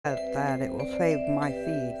that it will save my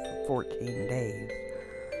feed for 14 days.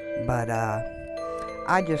 But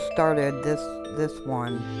I just started this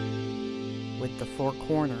one with the four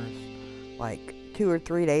corners like 2 or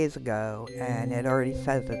 3 days ago, and it already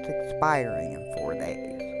says it's expiring in 4 days.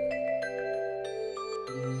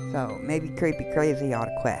 So maybe Creepy Crazy ought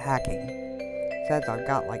to quit hacking. It says I've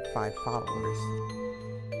got like 5 followers.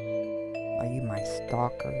 Are you my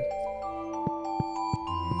stalkers?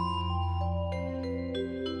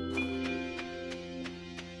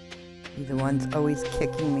 You the ones always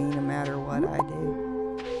kicking me no matter what I do.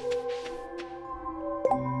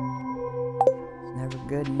 It's never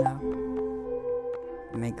good enough.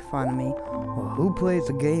 Make fun of me. Well, who plays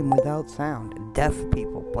a game without sound? Deaf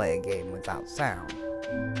people play a game without sound.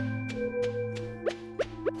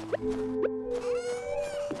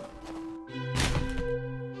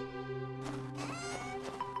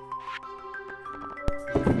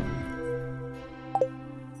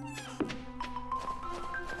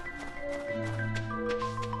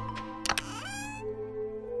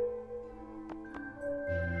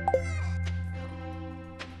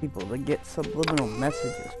 People that get subliminal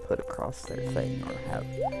messages put across their thing or have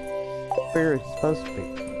supposed to be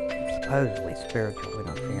supposedly spiritual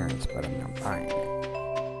interference, but I'm not buying it.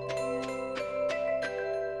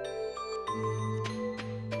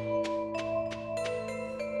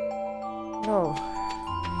 Oh,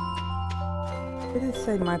 did it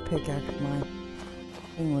say my pickaxe, my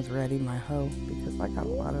thing was ready, my hoe? Because I got a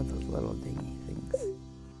lot of those little dingy things.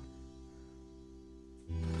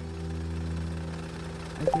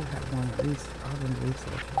 I do have one of these problem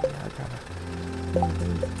resources. Yeah, I got one of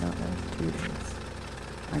these about last 2 days.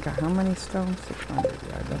 I got how many stones? 600.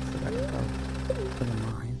 Yeah, I guess I gotta go to the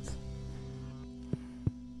mines.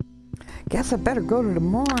 Guess I better go to the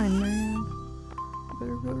mine, man.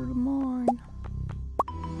 Better go to the mine.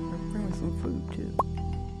 Or bring me some food too.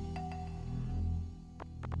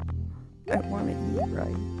 I want to eat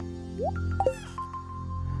right.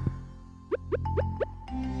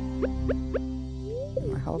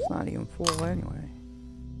 My house not even full anyway.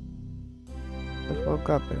 Just woke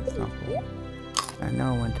up and it's not full. I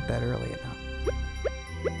know I went to bed early enough.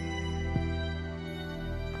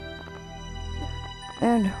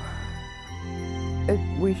 And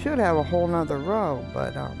we should have a whole nother row,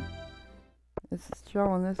 but this is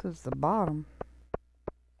showing this is the bottom.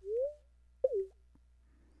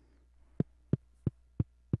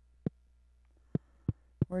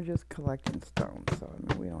 We're just collecting stones, so I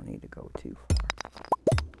mean, we don't need to go too far.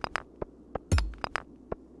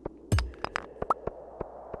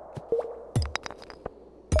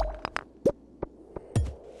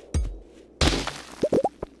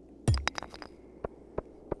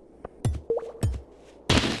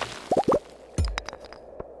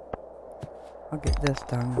 I'll get this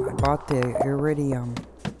done. I bought the iridium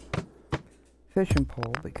fishing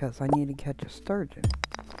pole because I need to catch a sturgeon.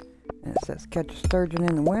 And it says catch a sturgeon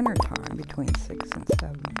in the winter time between 6 and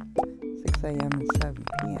 7, 6 a.m. and 7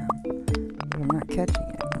 p.m. But I'm not catching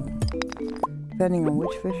it. And depending on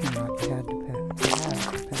which fishing rod you had to have,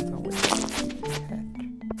 depends on which fish you catch.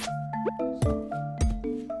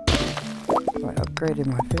 So I upgraded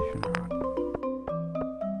my fishing rod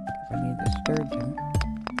because I need the sturgeon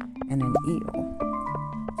and an eel.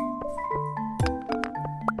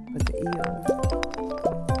 But the eel,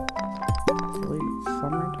 I believe it's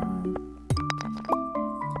summertime.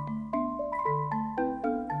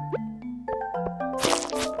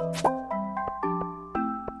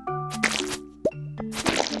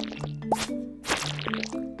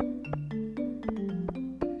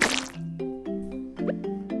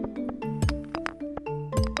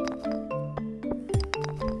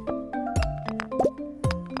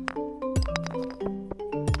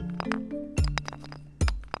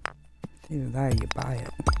 Either that or you buy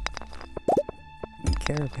it in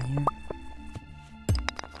Caravan.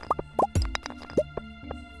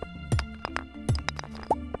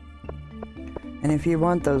 And if you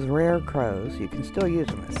want those rare crows, you can still use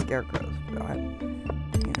them as scarecrows, but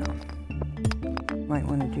you know, might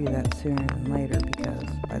want to do that sooner than later because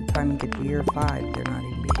by the time you get to year 5, they're not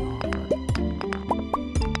even being offered.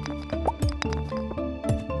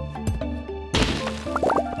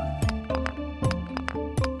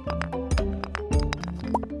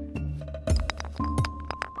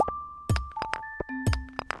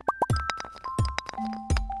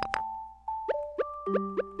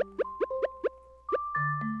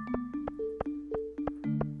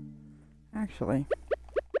 Actually,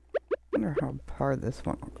 I wonder how far this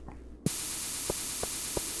one will go.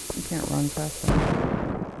 You can't run fast enough.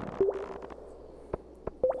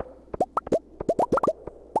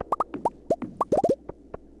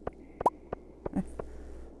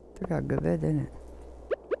 Took out a good bit, didn't it?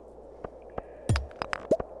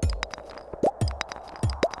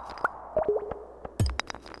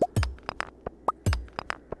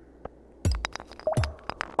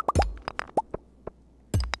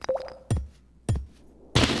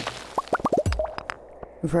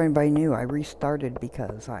 If anybody knew, I restarted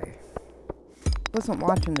because I wasn't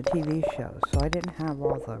watching the TV show, so I didn't have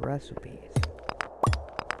all the recipes.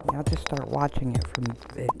 You have to start watching it from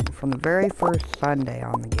the very first Sunday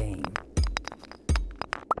on the game.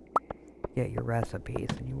 Get your recipes,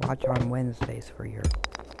 and you watch on Wednesdays for your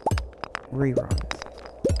reruns.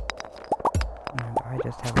 And I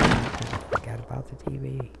just have to forget about the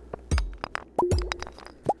TV.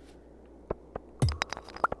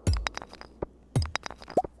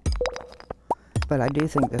 But I do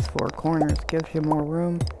think this four corners gives you more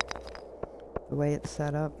room, the way it's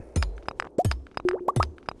set up.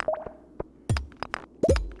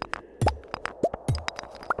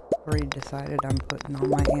 Already decided I'm putting all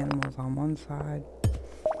my animals on one side.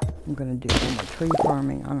 I'm going to do all my tree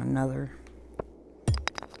farming on another.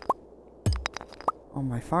 All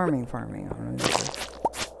my farming on another.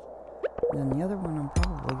 And then the other one I'm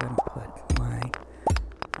probably going to put my,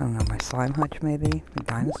 I don't know, my slime hutch maybe, a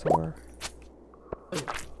dinosaur.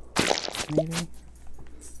 Maybe.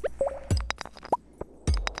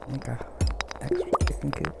 Make a extra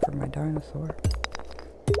chicken coop for my dinosaur.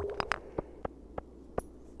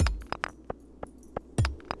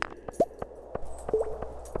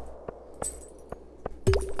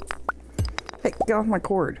 Hey, get off my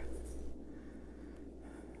cord.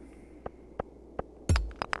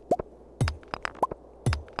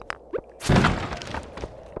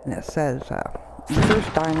 And it says, the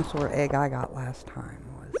first dinosaur egg I got last time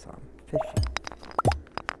was fishing.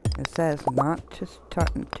 It says not to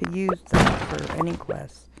use that for any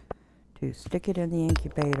quests. To stick it in the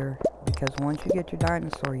incubator, because once you get your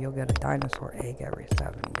dinosaur, you'll get a dinosaur egg every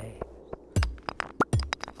 7 days.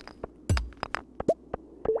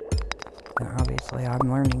 And obviously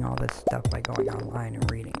I'm learning all this stuff by going online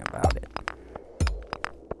and reading about it.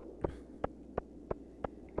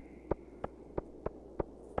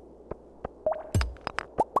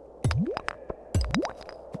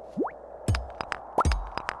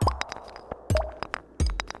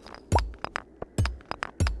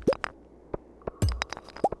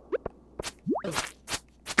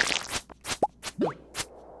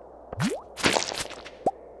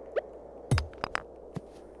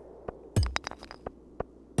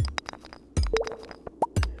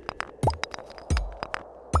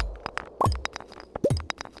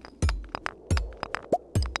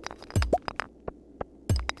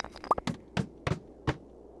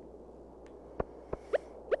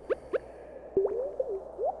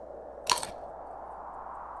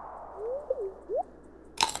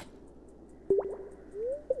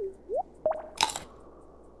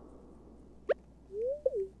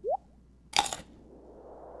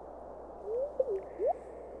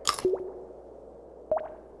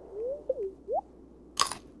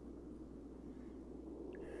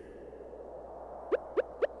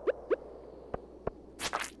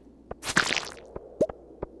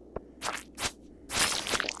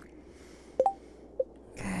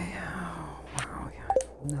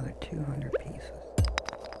 Another 200 pieces.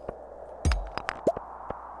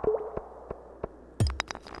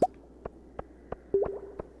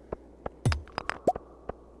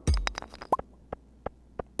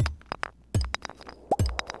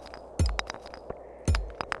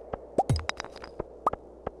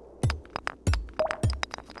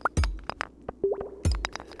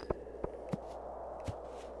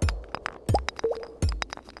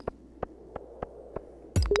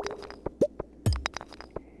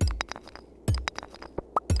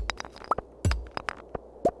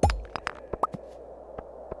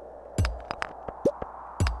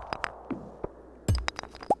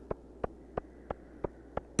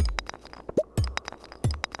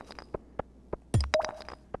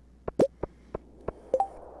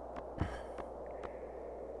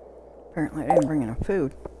 Apparently I didn't bring enough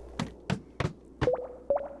food.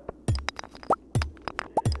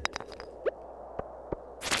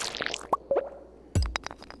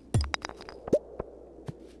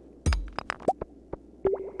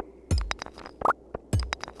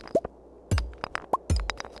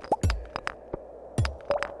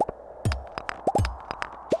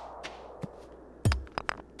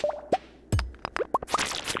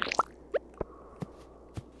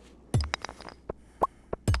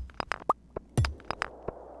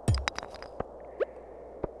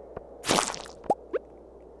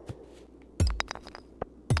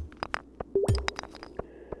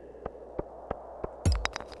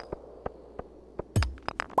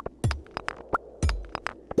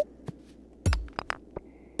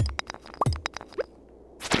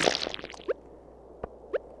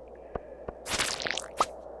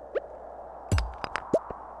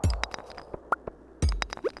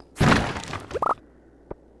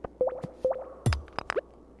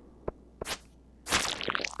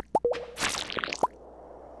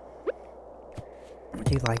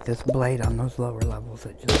 like this blade on those lower levels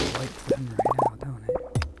that just wipes them right out, don't it?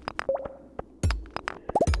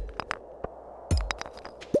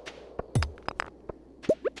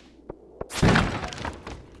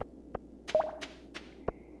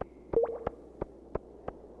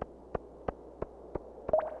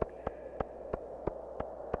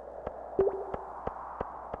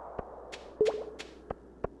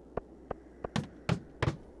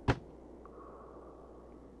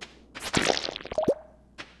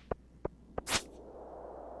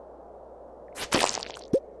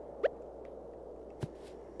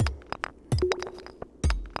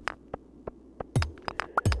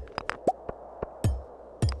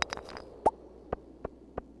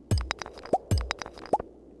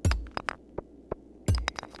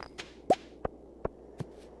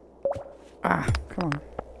 Ah, come on.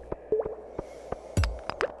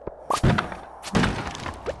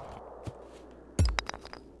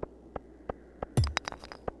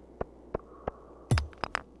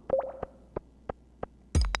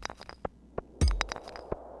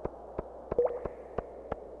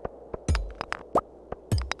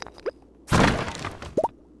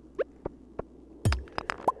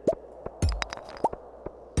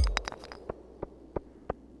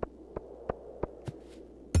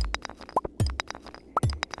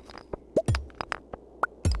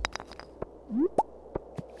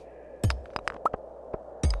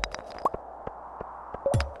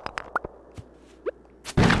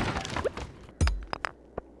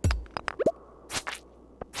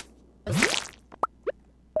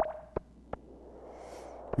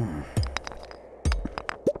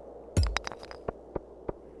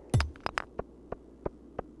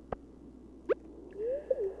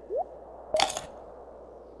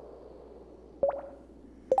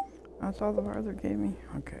 That's all the farther gave me?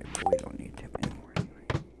 Okay, but we don't need him anymore anyway.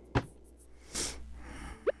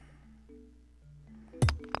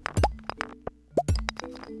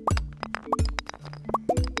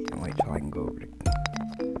 Can't wait till I can go over to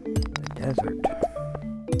the desert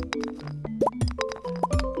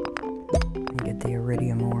and get the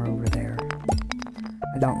iridium ore over there.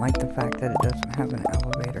 I don't like the fact that it doesn't have an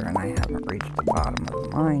elevator and I haven't reached the bottom of the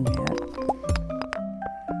mine yet.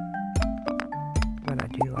 But I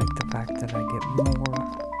do like the fact that I get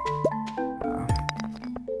more.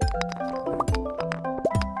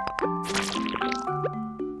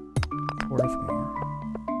 It's worth more.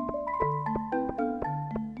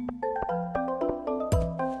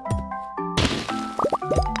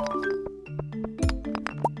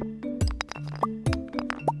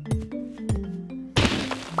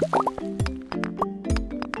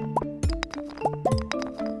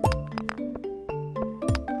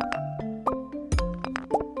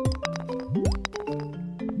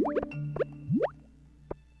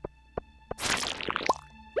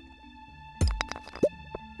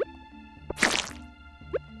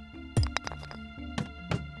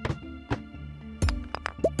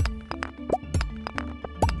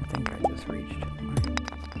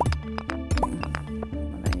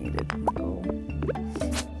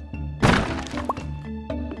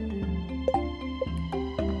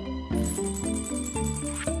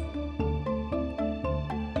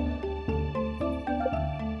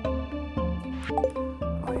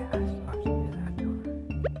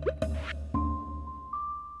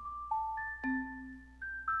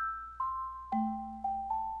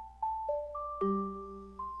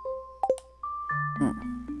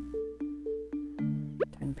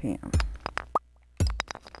 PM.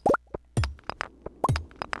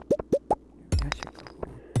 That should go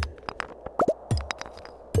home.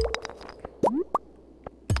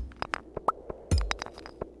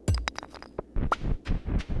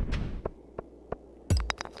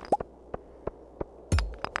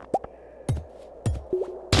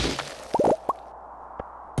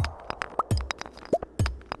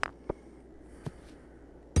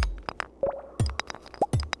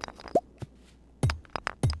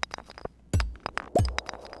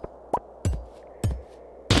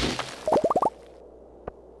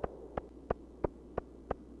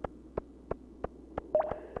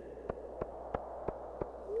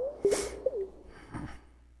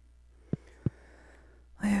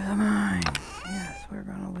 Leave the mine. Yes, we're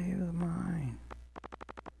gonna leave the mine.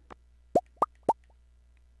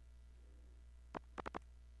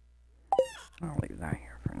 I'll leave that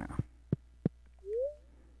here for now.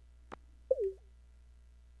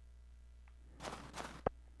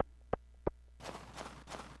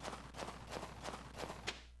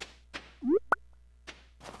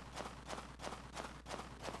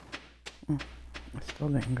 I still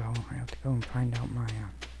didn't go. I have to go and find out my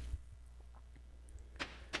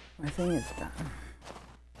I think it's done.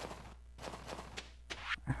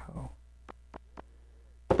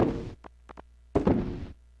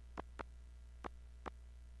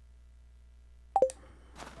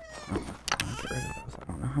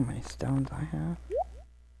 how many stones I have.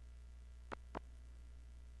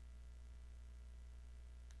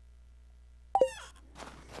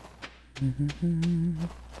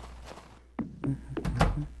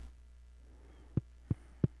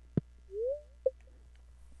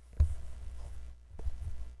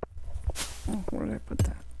 Oh, where did I put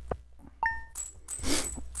that?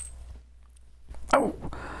 Oh!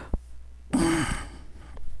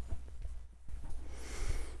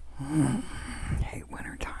 Hate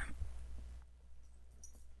winter time.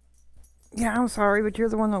 Yeah, I'm sorry, but you're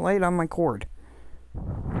the one that laid on my cord.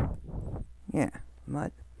 Yeah,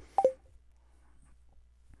 mud.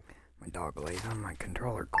 My dog lays on my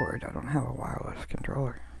controller cord. I don't have a wireless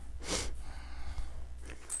controller.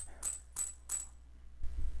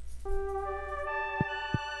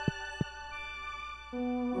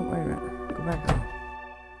 Oh, wait a minute. Go back home.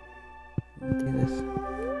 Do this.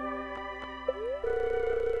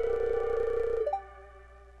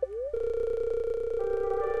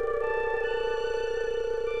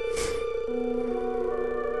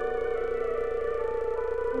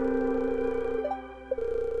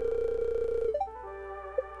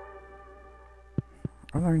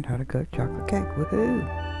 I learned how to cook chocolate cake. Woohoo!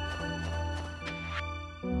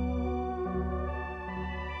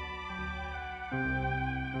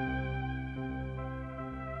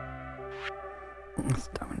 A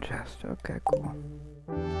stone chest. Okay, cool.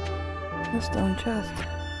 A stone chest.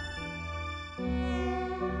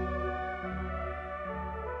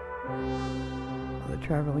 The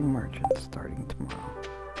traveling merchant starting tomorrow.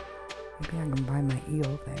 Maybe I can buy my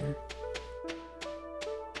eel there.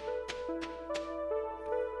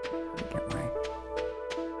 Get my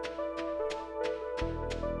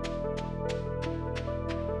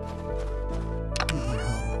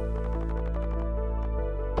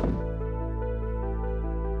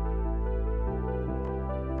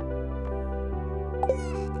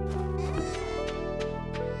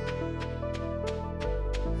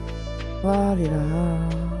la-di-da,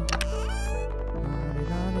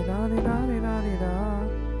 la-di-da-di-da-di-da-di-da-di-da.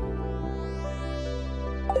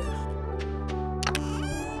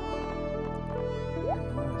 A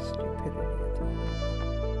lot of stupidity at the moment.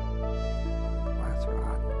 Glass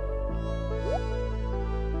rod.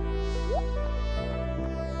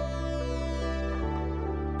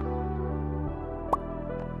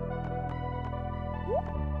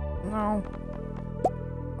 No.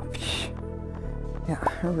 Yeah,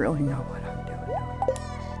 I really know what I'm doing.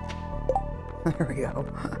 There we go.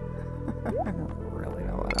 I really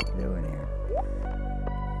know what I'm doing here.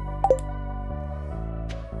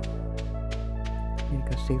 I need to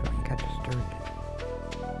go see if I can catch a sturgeon.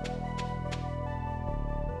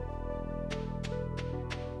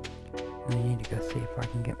 And I need to go see if I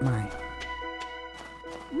can get my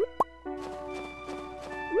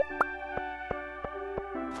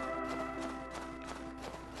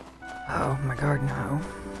oh, my garden hoe.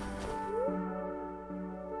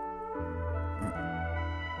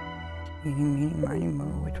 Eeny, meeny, miny, moe.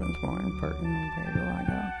 Which one's more important? Where do I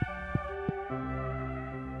go?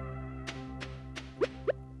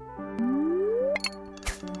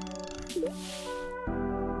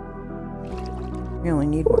 You only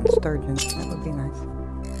need one sturgeon. That would be nice.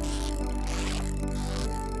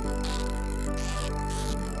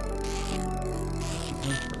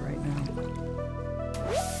 For right now.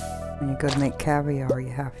 When you go to make caviar,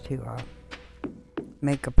 you have to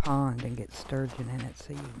make a pond and get sturgeon in it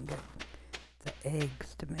so you can get the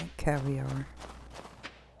eggs to make caviar.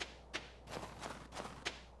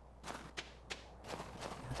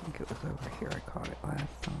 I think it was over here I caught it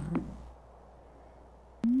last time.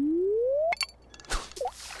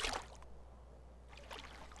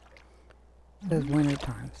 It says winter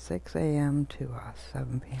time, 6 a.m. to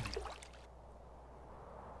 7 p.m.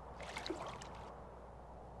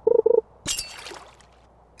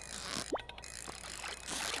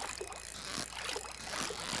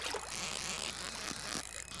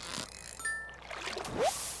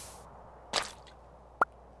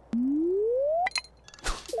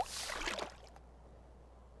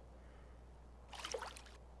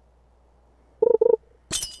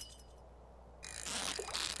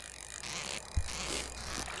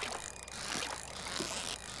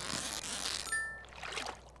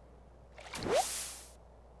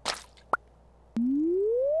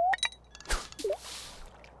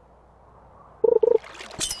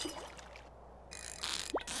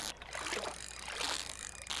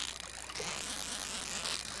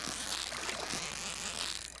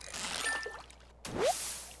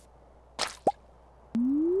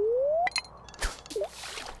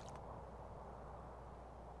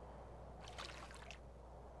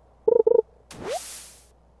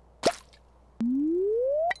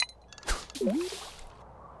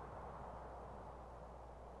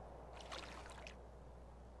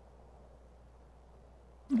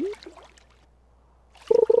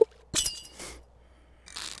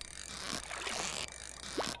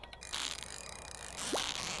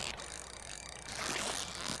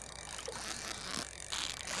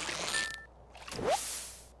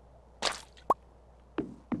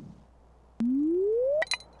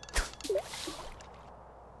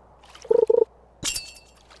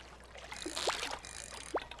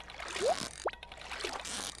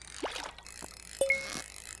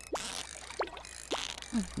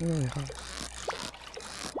 really hard.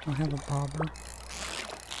 I'll have a bobber.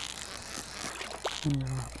 And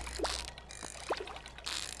you're up.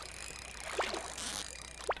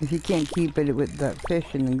 If you can't keep it with that fish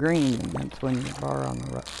in the green, then that's when your bar on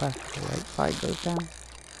the left or right side goes down.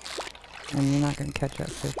 And you're not going to catch that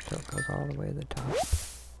fish till it goes all the way to the top.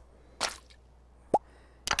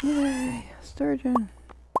 Yay! Sturgeon!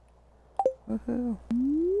 Woohoo!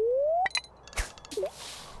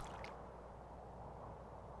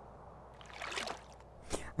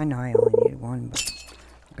 I know I only need one,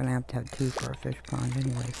 but I'm going to have two for a fish pond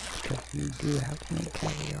anyway, because you do have to make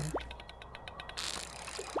caviar.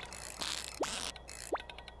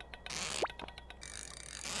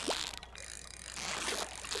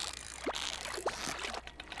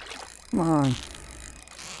 Come on.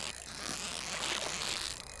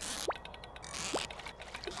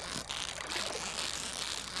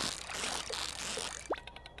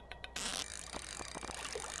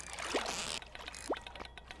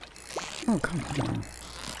 Oh, come on.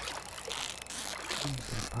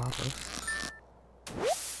 Bobber.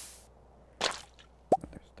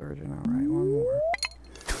 Another sturgeon, alright, one more.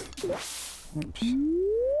 Oops.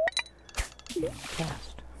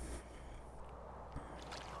 Cast.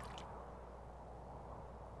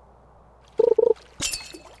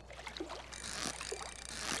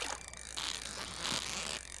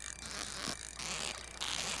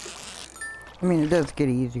 I mean, it does get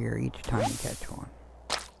easier each time you catch one.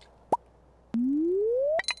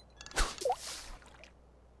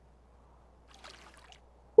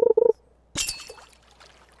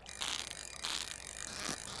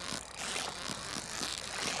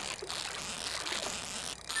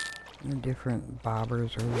 Different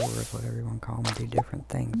bobbers or lures, whatever you want to call them, do different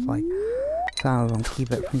things. Like, some of them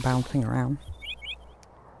keep it from bouncing around.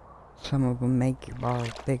 Some of them make your bar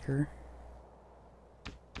bigger.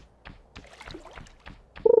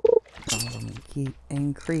 Some of them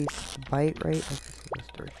increase the bite rate. Like this is a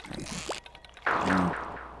sturgeon right here.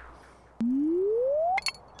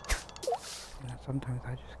 And sometimes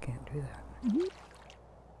I just can't do that.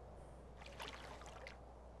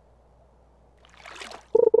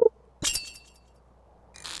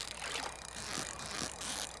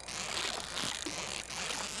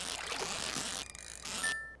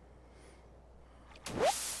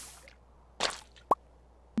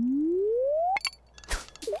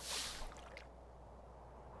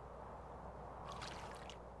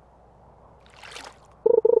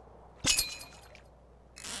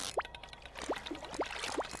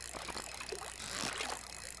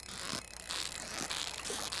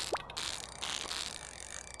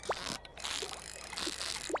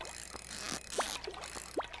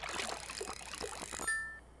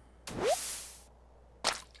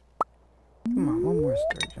 Come on, one more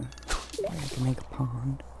sturgeon. I can make a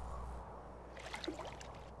pond.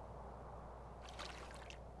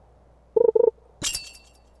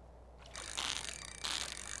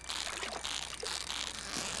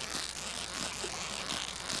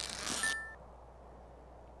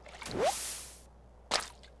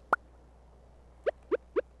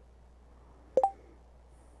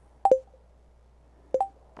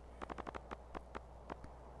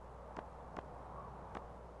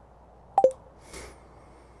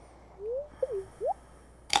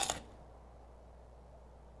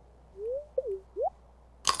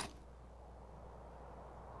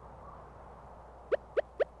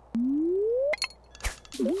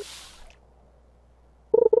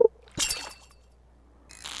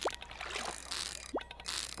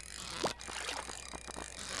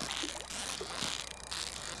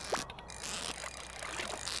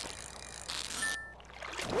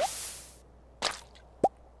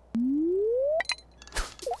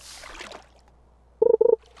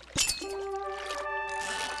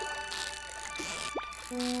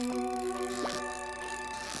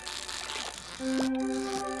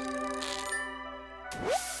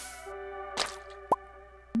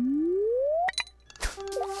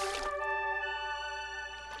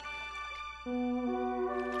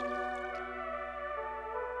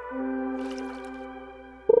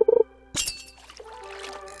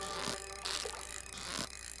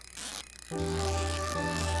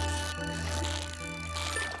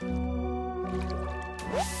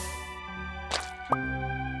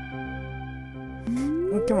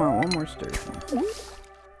 Come on, one more sturgeon.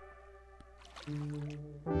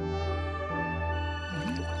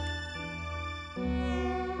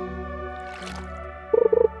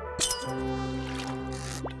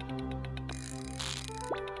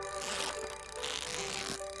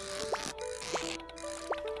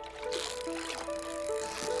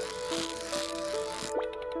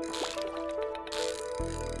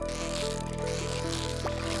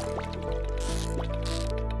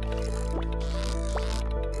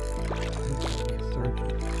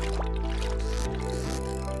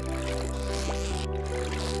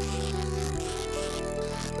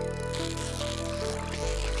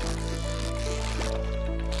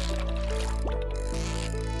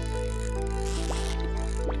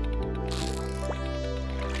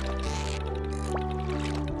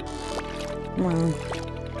 Come on.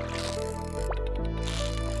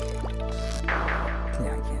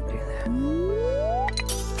 Yeah, I can't do that.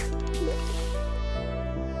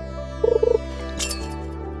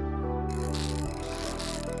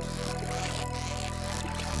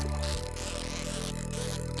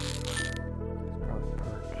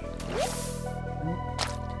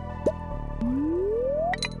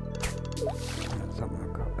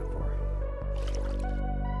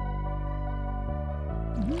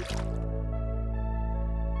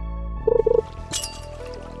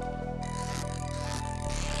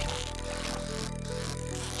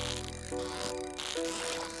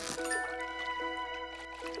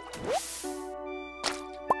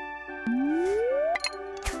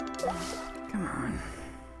 Come on.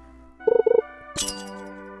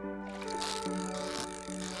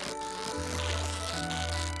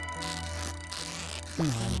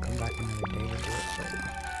 I'll come back another day to do it, but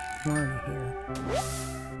I'm already here.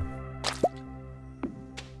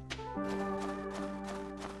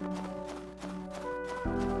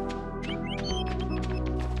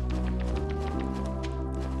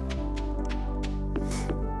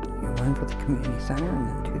 One for the community center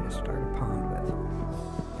and then 2 to start a pond with.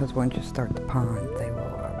 Because once you start the pond, they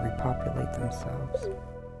will repopulate themselves.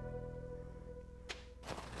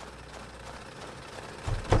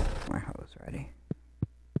 My hose ready.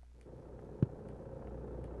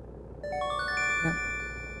 Yep.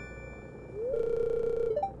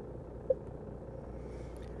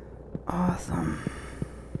 Awesome.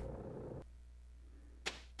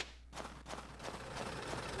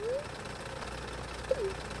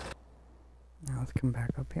 Now let's come back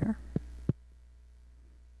up here.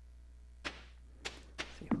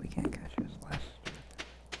 See if we can't catch this last.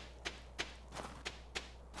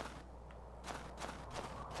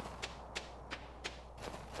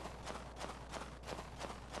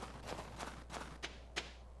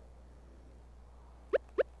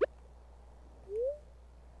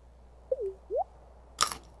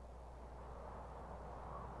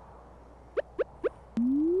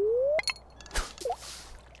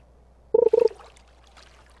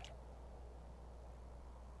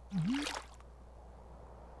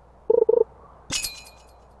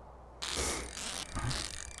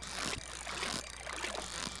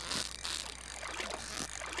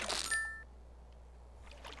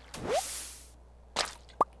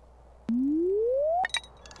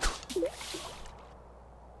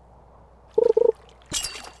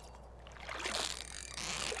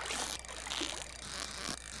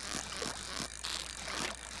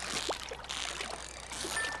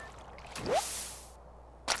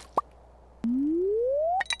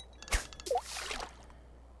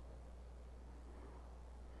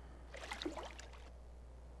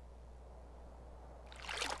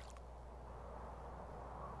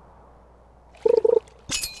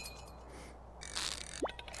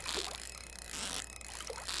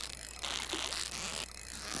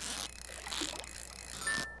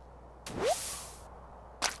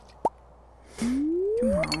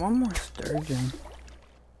 Come on, one more sturgeon.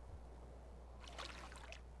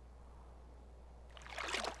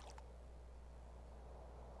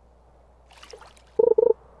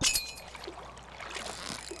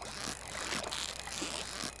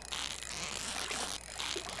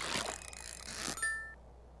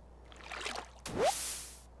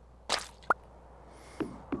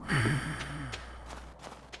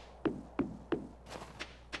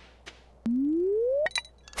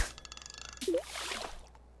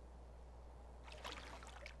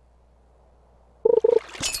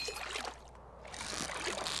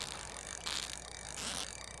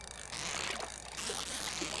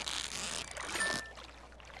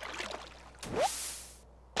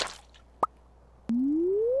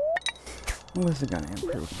 This is going to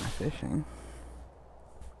improve my fishing.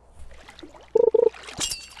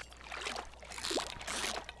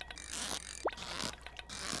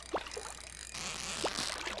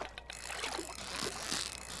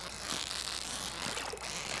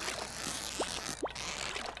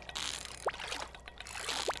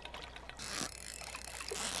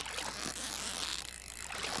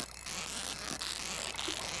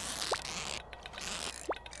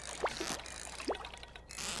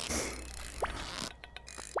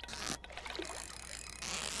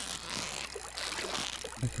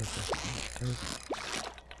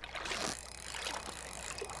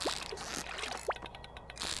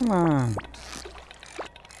 Come on.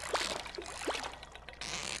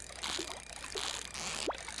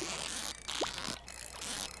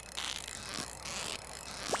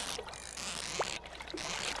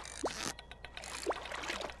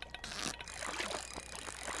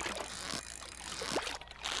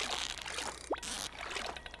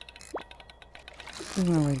 There's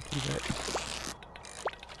no way to keep it.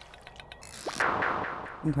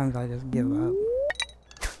 Sometimes I just give up.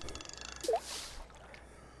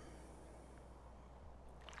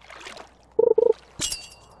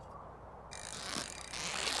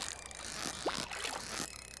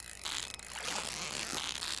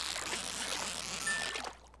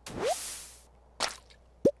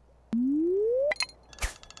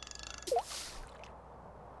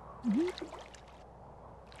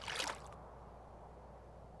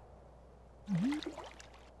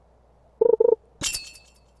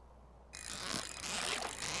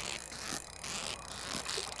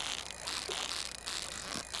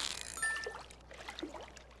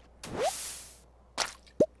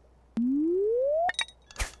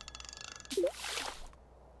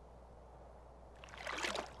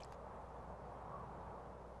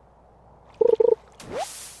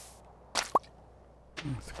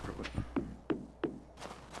 Screw it.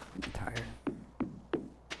 I'm tired.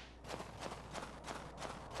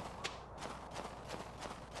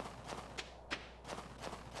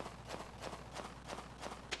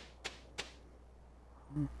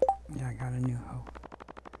 Yeah, I got a new hoe.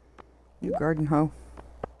 New garden hoe.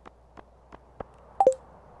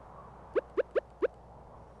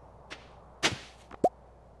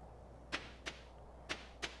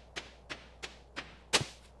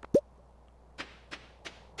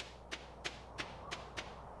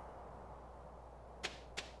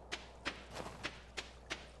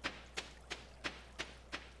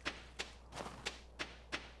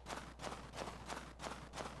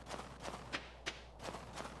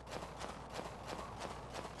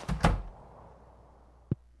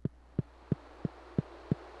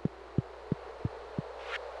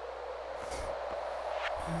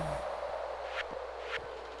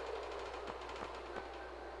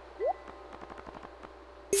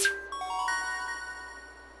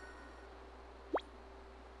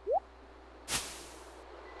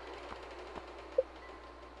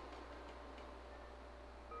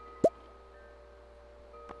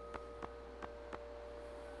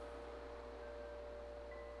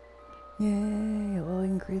 Yay, it will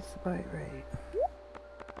increase the bite rate.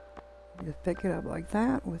 You just pick it up like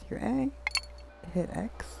that with your A, hit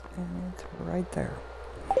X, and it's right there.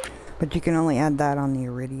 But you can only add that on the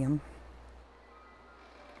iridium.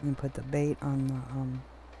 And put the bait on the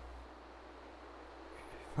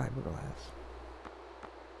fiberglass.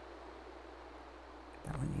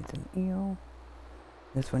 That one needs an eel.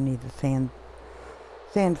 This one needs a sandfish.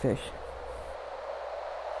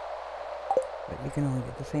 But you can only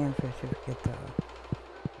get the sandfish if you get the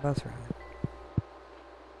bus runner.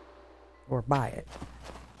 Or buy it.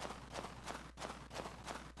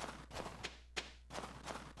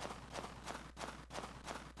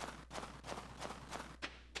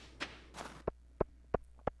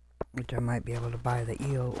 Which I might be able to buy the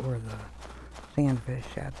eel or the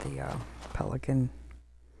sandfish at the Pelican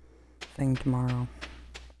thing tomorrow.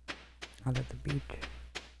 Out at the beach.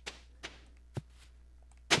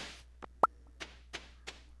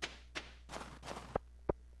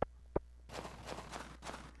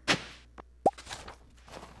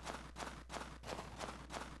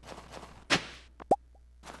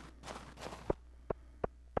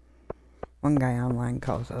 One guy online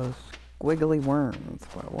calls those squiggly worms.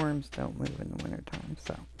 Well, worms don't move in the wintertime,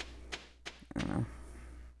 so I don't know.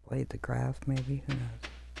 Blades of grass, maybe? Who knows?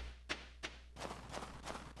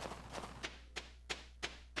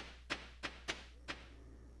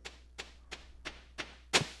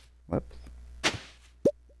 Whoops.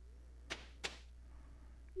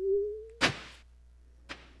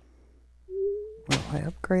 Well, I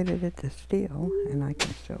upgraded it to steel, and I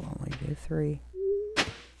can still only do 3.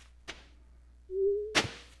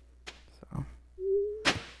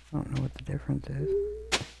 I don't know what the difference is.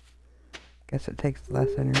 Guess it takes less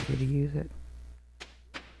energy to use it.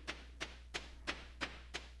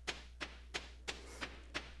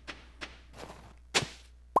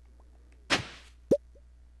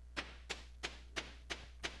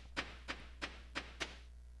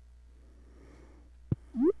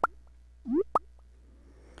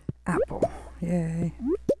 Apple. Yay.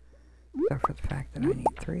 Except for the fact that I need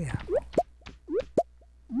 3 apples.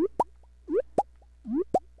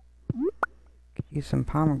 Use some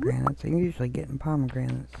pomegranates. I'm usually getting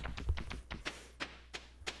pomegranates.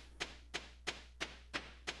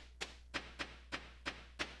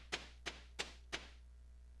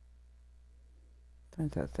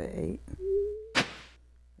 Turns out to 8 or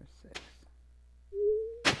 6.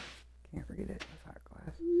 Can't read it without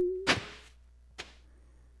glasses.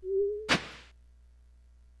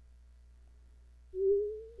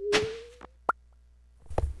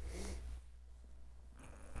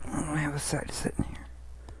 I have a side sitting here.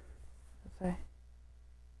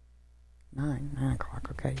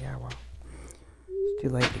 o'clock. Okay, yeah, well. It's too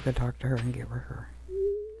late to go talk to her and give her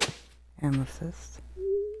amethyst.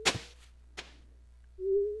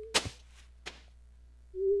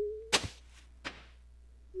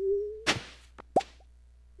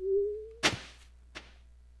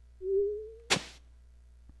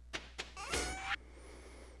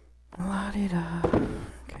 La-di-da.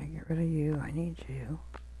 Okay, get rid of you. I need you.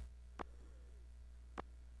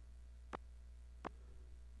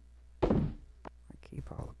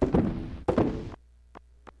 Keep all of them.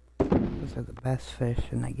 Those are the best fish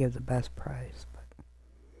and they give the best price. But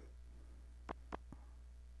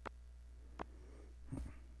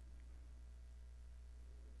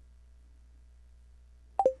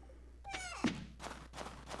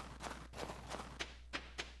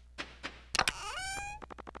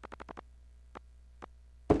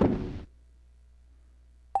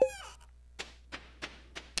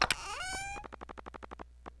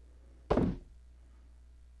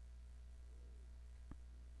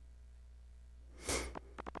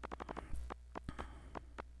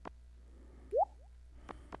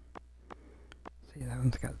see, that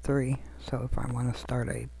one's got 3. So if I want to start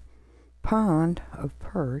a pond of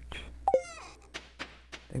perch,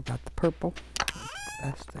 they've got the purple.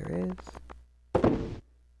 That's the best there is.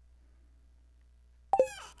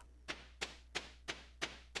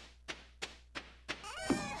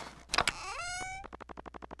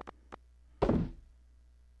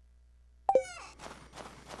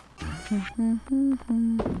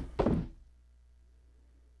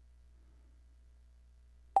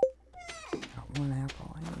 Got 1 apple.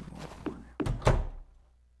 I need more than 1 apple.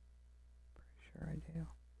 Pretty sure I do.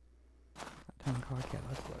 Not 10 o'clock yet.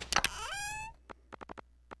 Let's look.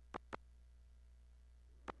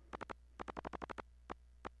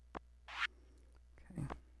 Okay.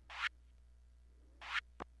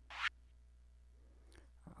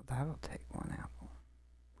 Oh, that'll take 1 apple.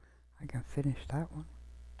 I can finish that one.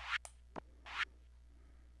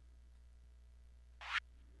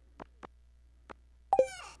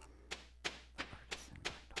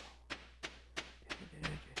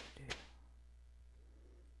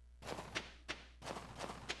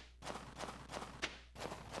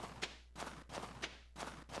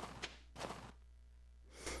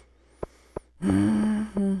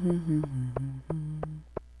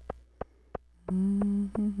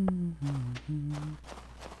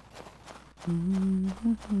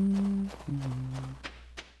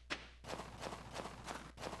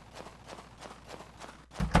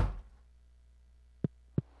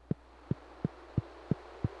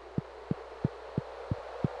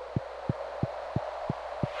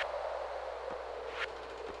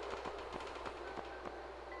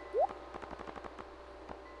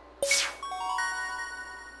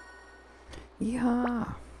 Yeah.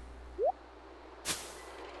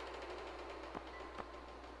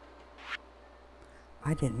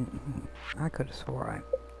 I could have swore I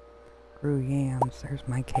grew yams. There's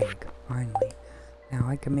my cake, finally. Now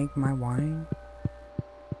I can make my wine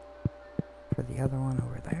for the other one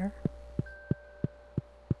over there.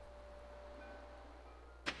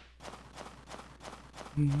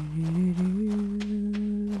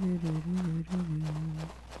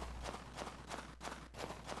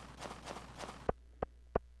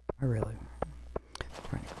 I really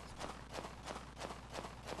trying to.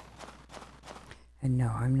 And no,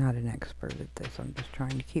 I'm not an expert at this. I'm just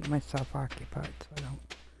trying to keep myself occupied so I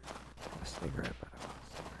don't have a cigarette, but I want a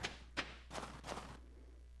cigarette.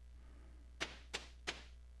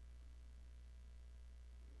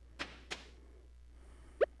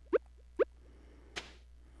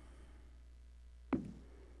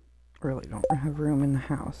 Really don't have room in the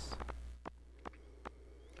house.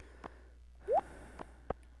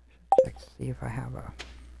 Should check to see if I have a...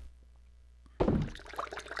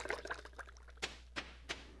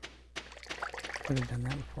 Could have done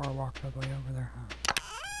that before I walked all the way over there, huh?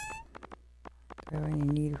 Do I have any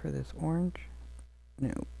need for this orange?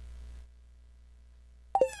 No.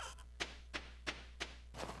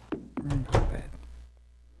 Orange is bad.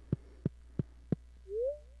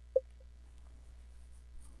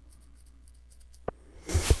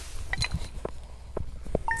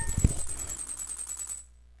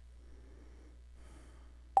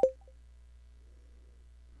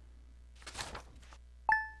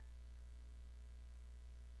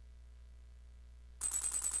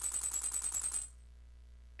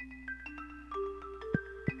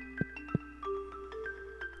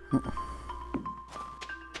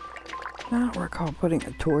 I don't recall putting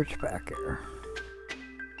a torch back here,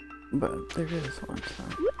 but there is one. So.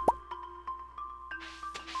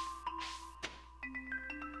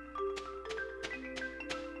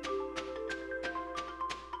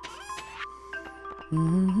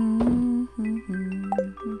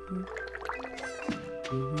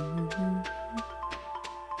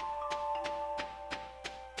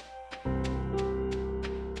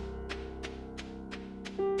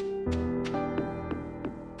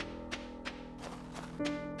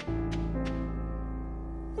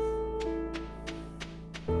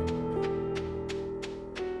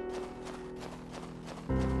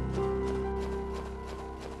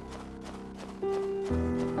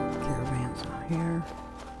 Caravans are here.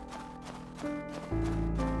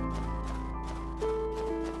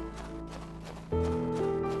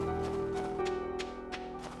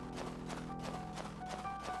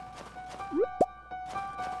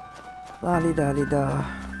 La-di-da-di-da.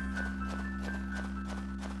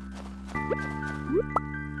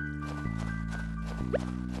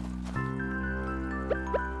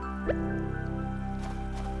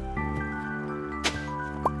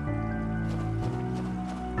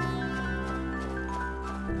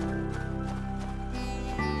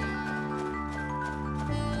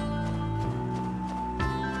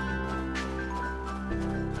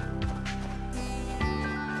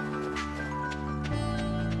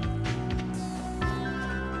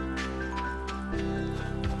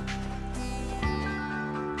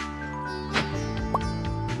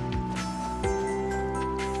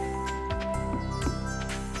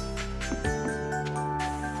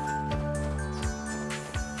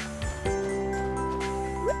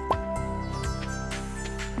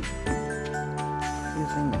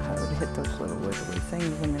 Using the hoe to hit those little wiggly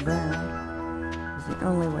things in the ground is the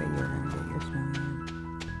only way you're going to get your snowman.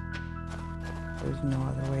 There's no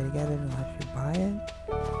other way to get it unless you buy it.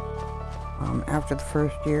 After the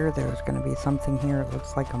first year, there's going to be something here. It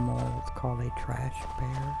looks like a mole. It's called a trash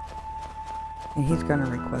bear. And he's going to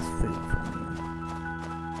request food from you.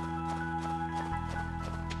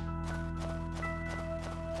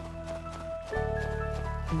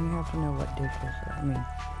 And you have to know what dishes. I mean,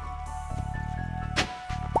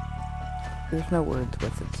 there's no words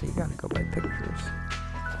with it, so you gotta go by pictures.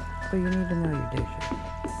 So you need to know your dishes.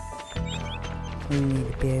 You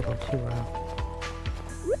need to be able to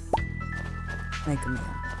make a meal.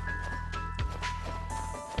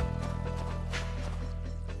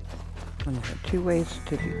 And there are two ways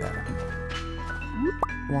to do that.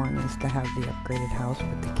 One is to have the upgraded house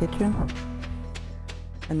with the kitchen,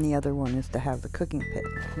 and the other one is to have the cooking pit.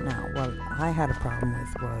 Now, what I had a problem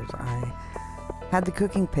with was I had the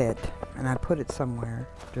cooking pit, and I put it somewhere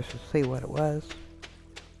just to see what it was.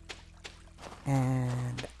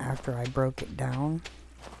 And after I broke it down,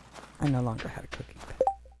 I no longer had a cooking pit.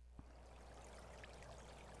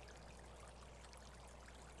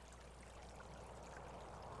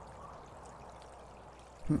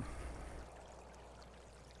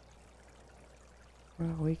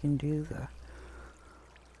 Well, we can do the...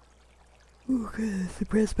 Oh goodness, the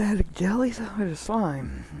prismatic jellies or the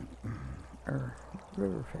slime. Or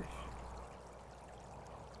river fish.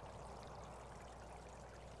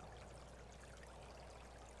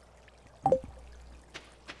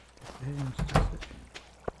 Decision.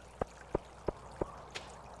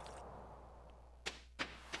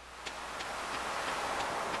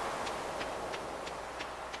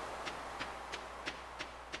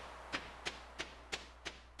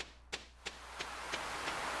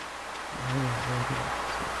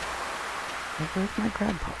 Where's my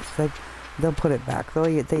crab pots? They'll put it back.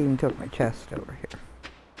 They even took my chest over here.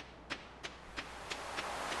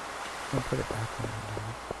 They'll put it back on the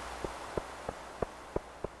door.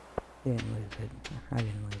 They didn't lose it. I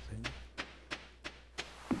didn't lose it.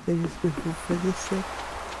 They just been for this thing.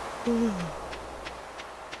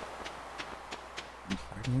 I'm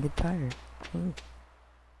starting to get tired. Ooh.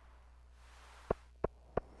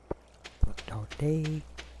 Booked all day.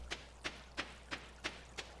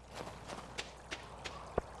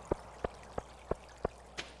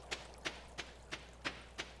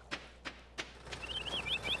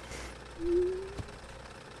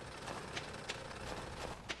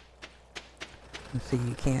 See,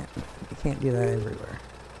 you can't do that everywhere.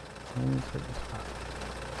 Only a certain spot.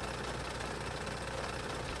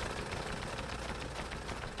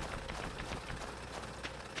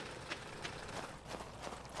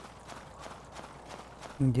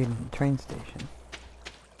 You can do it in the train station.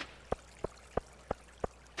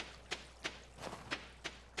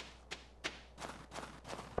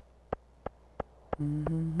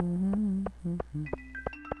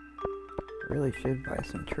 Really should buy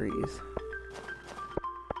some trees.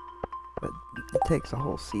 But it takes a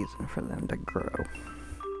whole season for them to grow.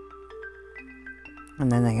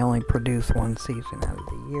 And then they only produce one season out of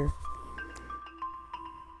the year.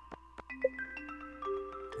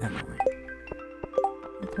 Anyway.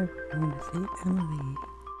 I want to see Emily.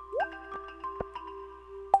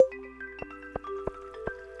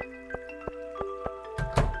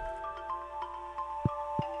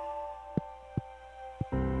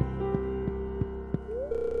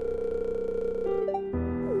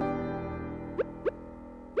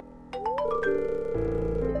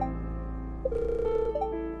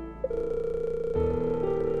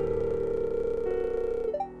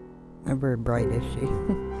 Very bright, is she?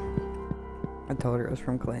 I told her it was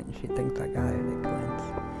from Clint, and she thinks I got it at Clint's.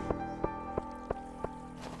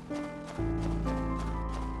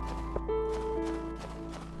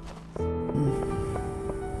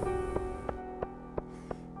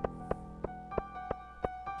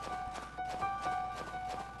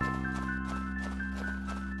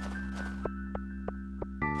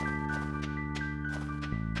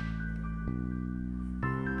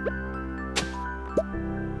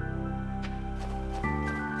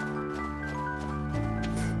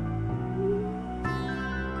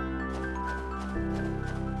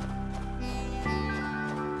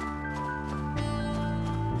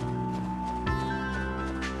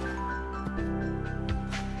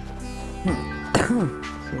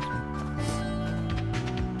 Excuse me.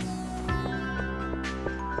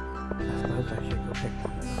 I suppose I should go pick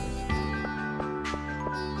one of those.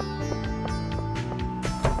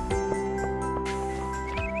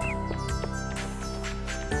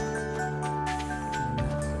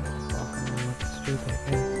 Stupid, I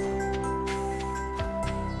guess.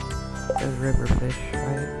 There's river fish,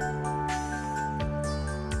 right?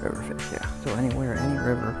 River fish, yeah. So anywhere, any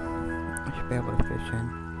river, you should be able to fish in.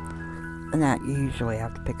 And that you usually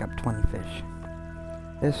have to pick up 20 fish.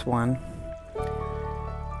 This one,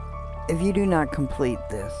 if you do not complete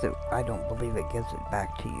this, I don't believe it gives it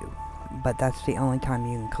back to you. But that's the only time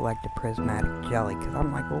you can collect a prismatic jelly. Because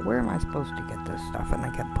I'm like, well, where am I supposed to get this stuff? And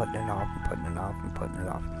I kept putting it off and putting it off and putting it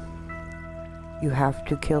off. You have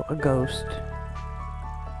to kill a ghost,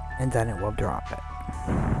 and then it will drop it.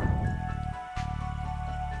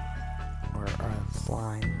 Or a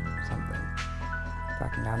slime or something.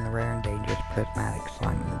 Tracking down the rare and dangerous prismatic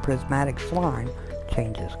slime. And the prismatic slime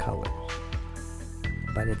changes colors.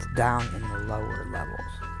 But it's down in the lower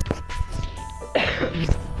levels.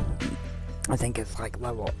 I think it's like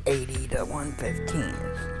level 80 to 115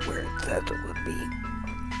 is where it says it would be.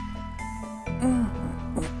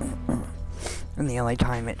 And the only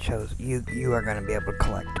time it shows you are going to be able to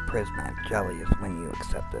collect the prismatic jelly is when you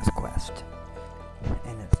accept this quest.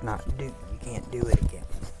 And it's not due. You can't do it again.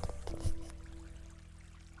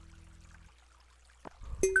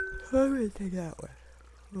 I'm going to take that one.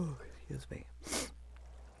 Oh, excuse me.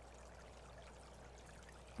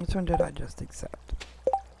 Which one did I just accept?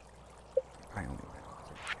 I only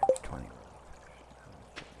went 20.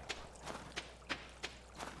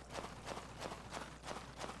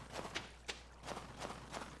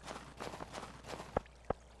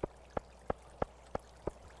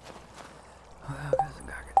 Oh, there's a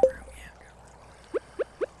guy in the room. Yeah.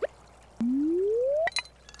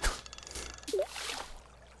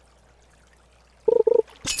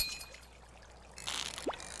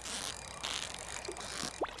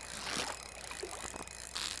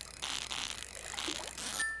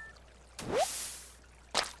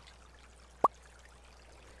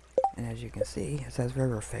 And as you can see, it says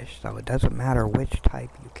river fish, so it doesn't matter which type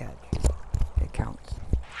you catch. It counts.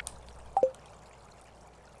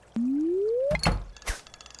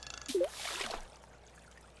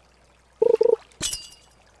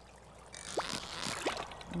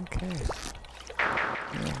 Okay.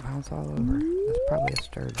 Yeah, bounce all over. That's probably a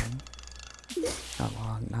sturgeon. Oh,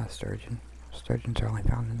 well, not a sturgeon. Sturgeons are only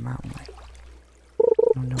found in the mountain lake.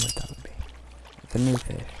 I don't know what that would be. It's a new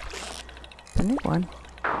fish. It's a new one.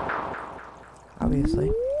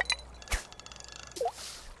 Obviously.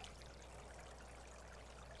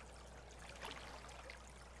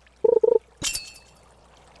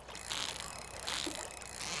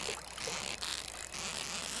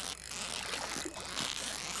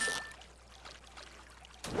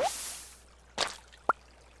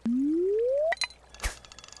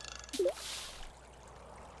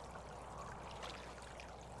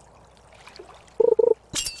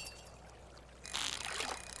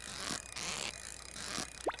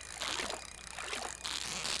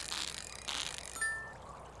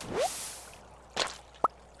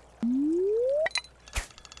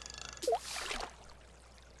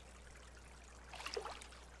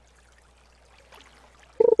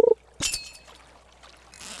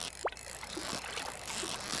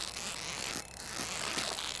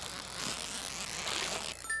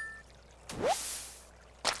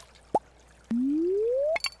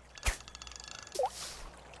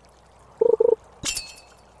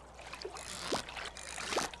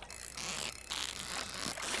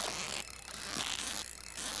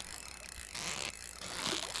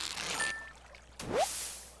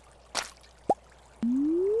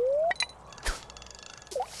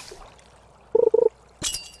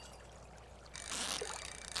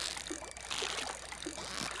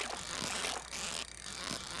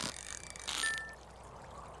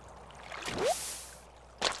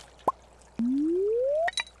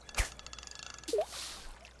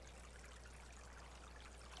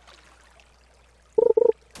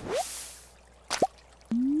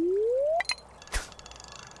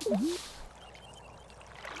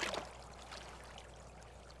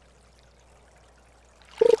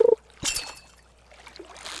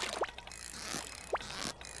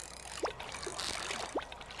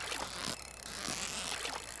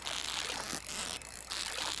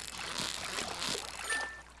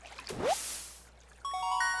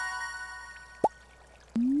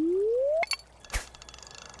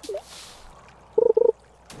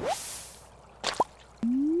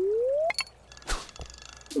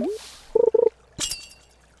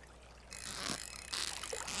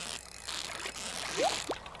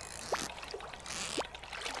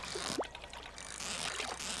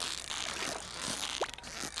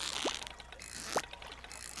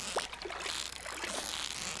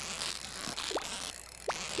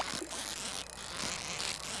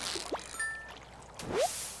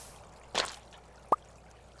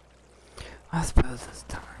 I suppose it's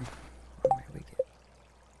time. Maybe we get.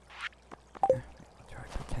 We'll try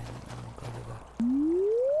pretending and we'll go to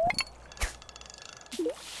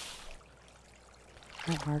the.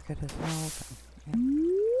 That market is now open. Yeah.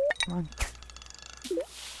 Come on.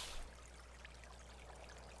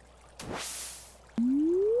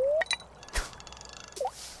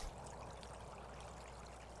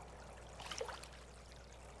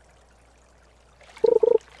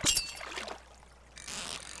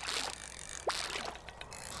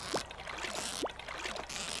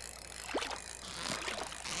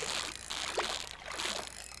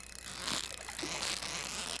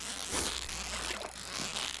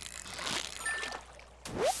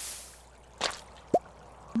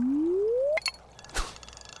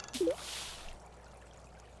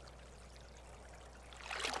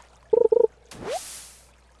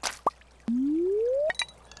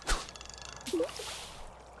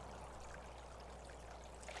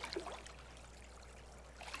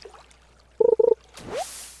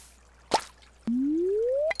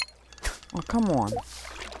 Well, come on.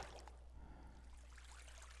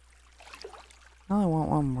 I only want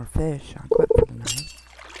one more fish. I'll quit for the night.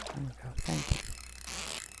 There we go. Thank you.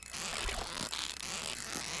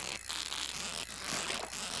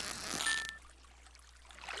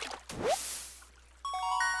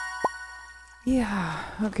 Yeah.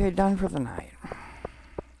 Okay, done for the night.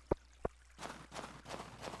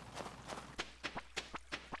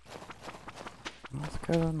 Let's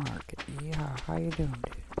go to the market. Yeah. How you doing,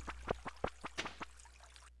 dude?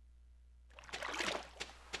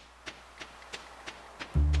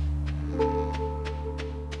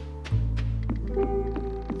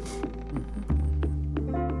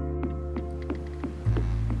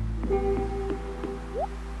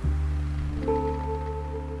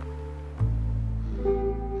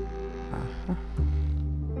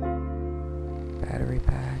 Battery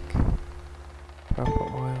pack,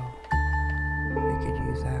 purple oil. We could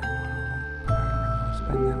use that in one of them, but I don't really want to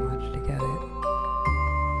spend that much to get it.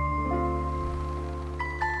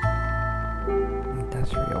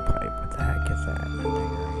 Industrial pipe, what the heck is that?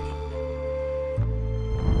 Decoration.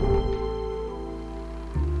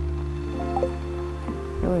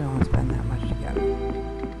 Really don't want to spend that much to get it.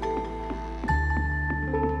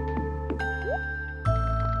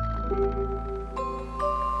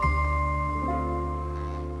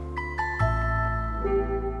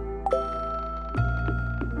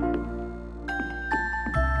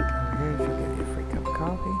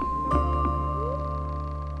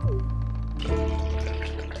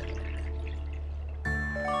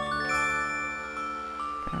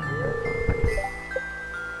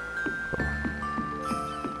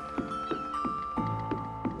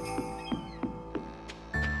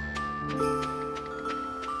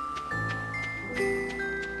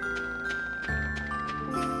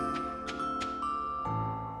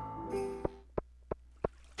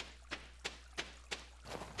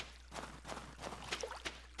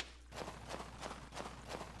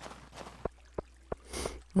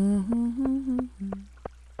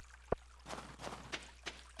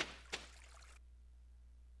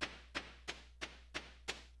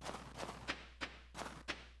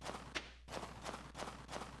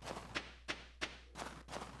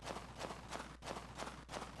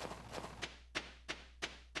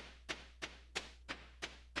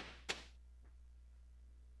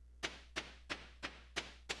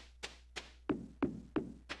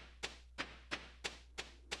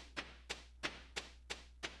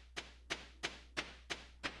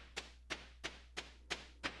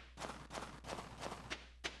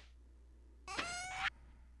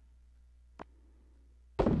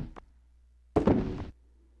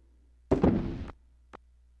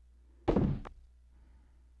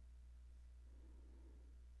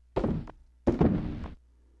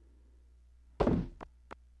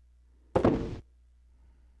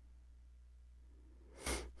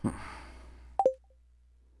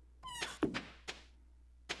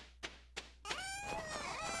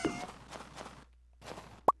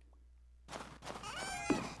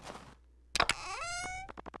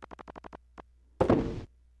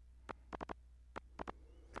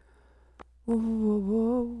 Whoa,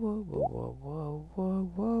 whoa, whoa, whoa, whoa, whoa,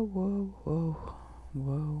 whoa, whoa, whoa, whoa,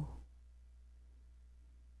 whoa.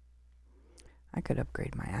 I could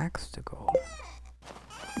upgrade my axe to gold.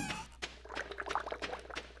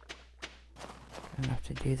 Enough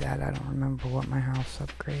to do that. I don't remember what my house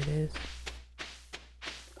upgrade is.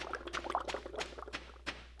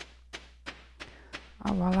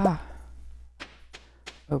 Oh, voila.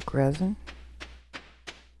 Oak resin.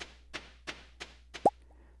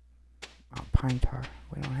 Oh, pine tar.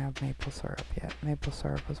 We don't have maple syrup yet. Maple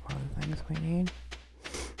syrup is one of the things we need.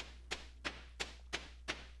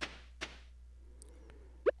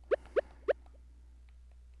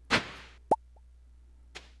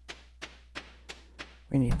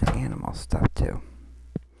 We need the animal stuff too.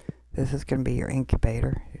 This is going to be your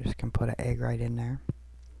incubator. You're just going to put an egg right in there.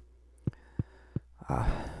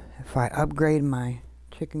 If I upgrade my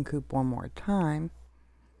chicken coop one more time,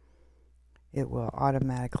 it will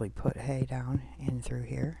automatically put hay down in through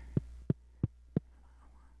here.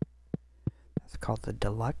 That's called the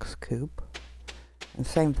deluxe coop. And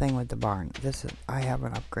same thing with the barn. I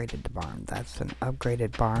haven't upgraded the barn. That's an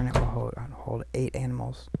upgraded barn. It will hold 8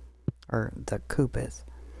 animals. Or the coop is.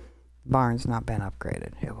 Barn's not been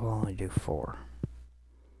upgraded. It will only do 4.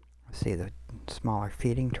 See the smaller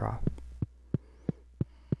feeding trough.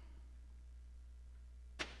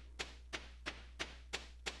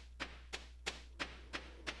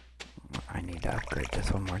 I need to upgrade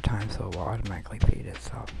this one more time so it will automatically feed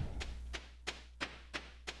itself.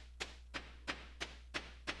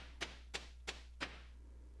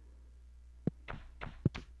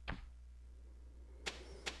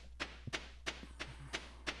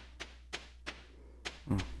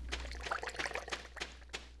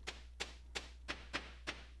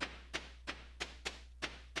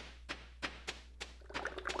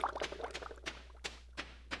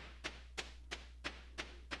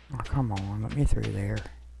 Oh, come on, let me through there.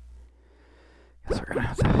 Guess we're gonna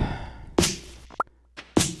have to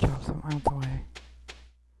chop some out the way.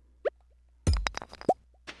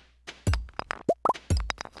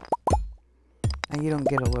 Now you don't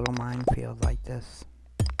get a little minefield like this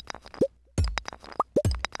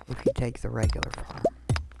if you take the regular farm.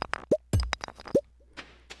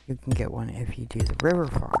 You can get one if you do the river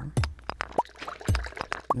farm.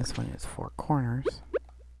 This one is 4 corners.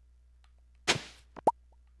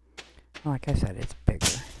 Like I said, it's bigger.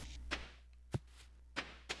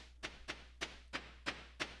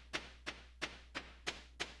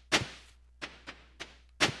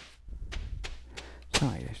 It's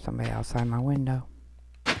not like there's somebody outside my window.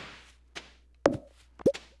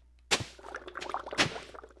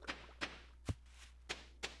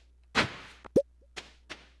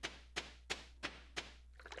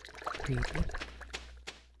 Creepy.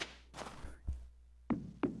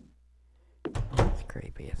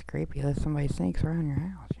 It's creepy that somebody sneaks around your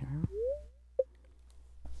house, you know?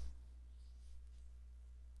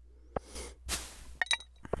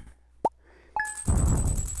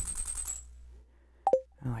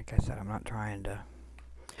 And like I said, I'm not trying to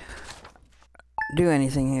do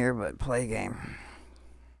anything here but play a game.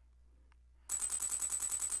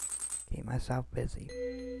 Keep myself busy.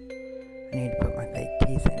 I need to put my fake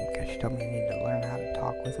teeth in because she told me I need to learn how to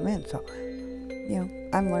talk with them in. So, you know,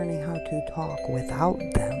 I'm learning how to talk without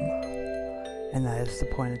them. And that is the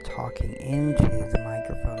point of talking into the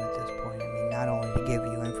microphone at this point. I mean, not only to give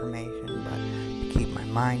you information, but to keep my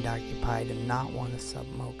mind occupied and not want to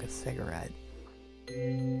smoke a cigarette. So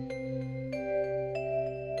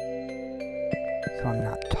I'm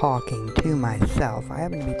not talking to myself. I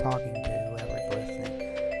happen to be talking to whoever's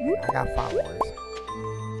listening. I got followers.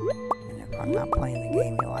 And if I'm not playing the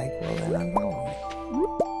game you like, well then unfollow me.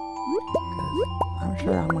 Because I'm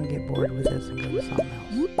sure I'm going to get bored with this and go to something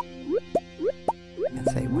else. And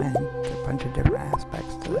say when. There's a bunch of different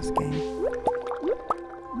aspects to this game.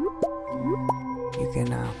 You can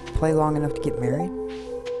play long enough to get married.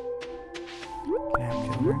 You can have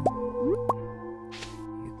children.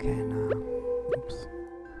 You can,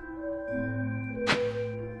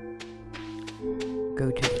 go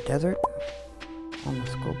to the desert on the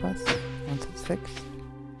school bus once it's fixed.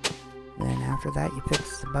 And then after that you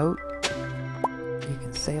fix the boat. You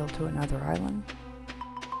can sail to another island.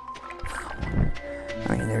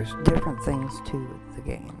 I mean, there's different things to the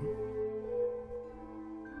game.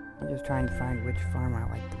 I'm just trying to find which farm I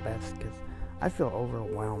like the best because I feel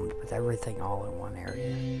overwhelmed with everything all in one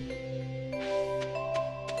area.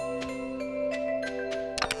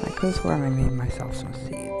 Like this where I made myself some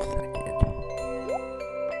seeds. I did.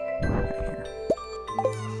 Right here.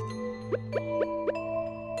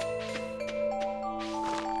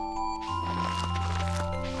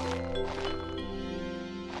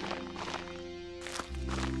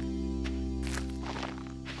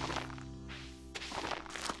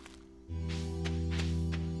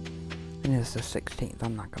 is the 16th.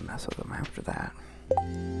 I'm not gonna mess with them after that. If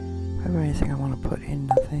I have anything I want to put in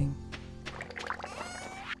the thing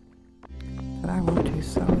that I want to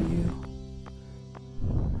sell you.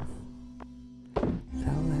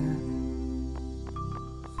 Sell that.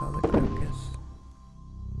 Sell the crocus.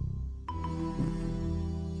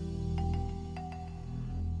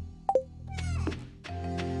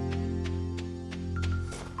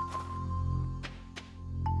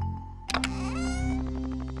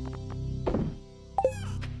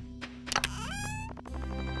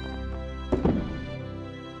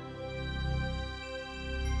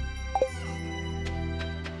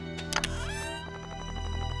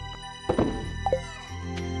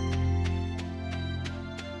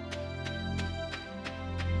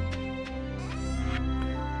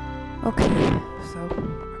 Okay, so I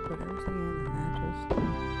put everything in the matches. Go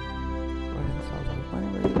ahead and sell those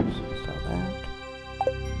wineries, sell that.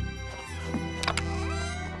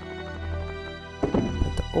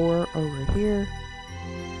 Put the ore over here.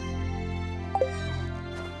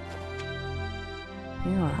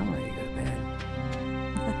 You know what, I'm ready to go to bed.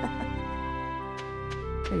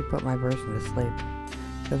 Maybe put my person to sleep.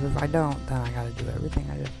 Because if I don't, then I gotta do everything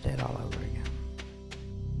I just did all over again.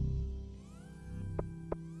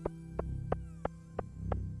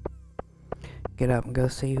 Get up and go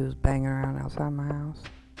see who's banging around outside my house.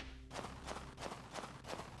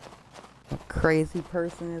 What crazy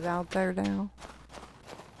person is out there now?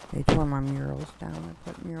 They tore my murals down. I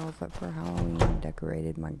put murals up for Halloween,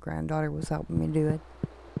 decorated. My granddaughter was helping me do it.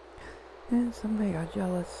 And somebody got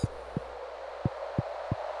jealous.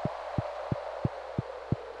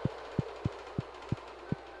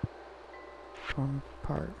 Torn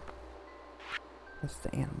apart. That's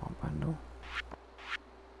the animal bundle.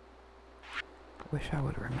 Wish I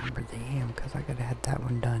would have remembered the ham because I could have had that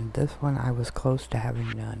one done. This one I was close to having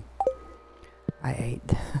done. I ate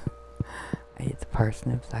I ate the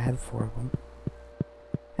parsnips. I had 4 of them.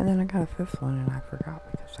 And then I got a 5th one and I forgot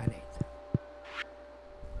because I'd ate them.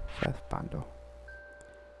 Chef's bundle.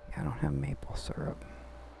 Yeah, I don't have maple syrup.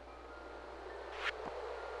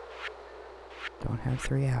 Don't have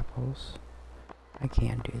 3 apples. I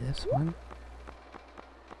can do this one.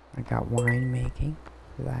 I got wine making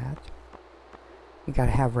for that. You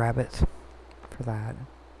gotta have rabbits for that.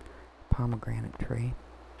 Pomegranate tree.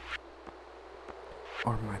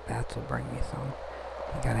 Or my bats will bring me some.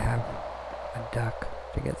 You gotta have a duck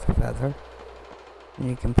to get the feather. And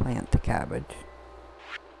you can plant the cabbage.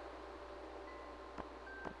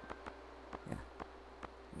 Yeah.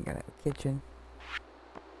 You gotta have a kitchen.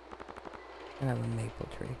 You gotta have a maple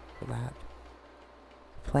tree for that.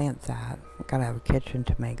 Plant that. You gotta have a kitchen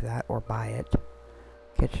to make that or buy it.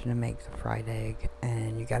 Kitchen to make the fried egg,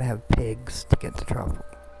 and you gotta have pigs to get the truffle.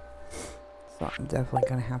 So I'm definitely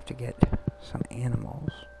gonna have to get some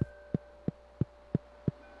animals.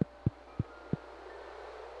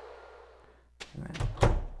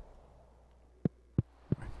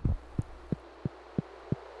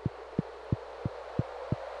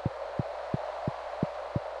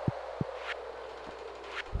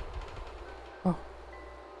 Oh.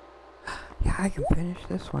 Yeah, I can finish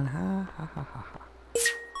this one. Ha ha ha ha ha.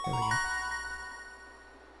 There we go.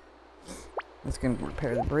 It's gonna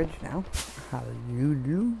repair the bridge now.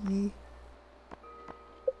 Hallelujah.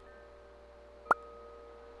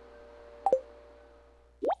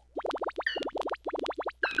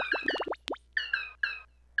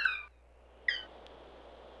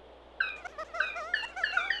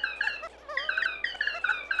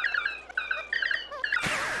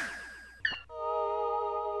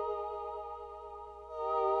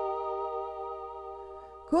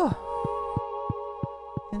 Cool.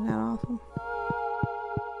 Isn't that awesome?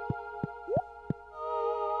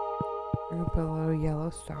 We're gonna put a little yellow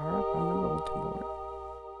star up on the bulletin board.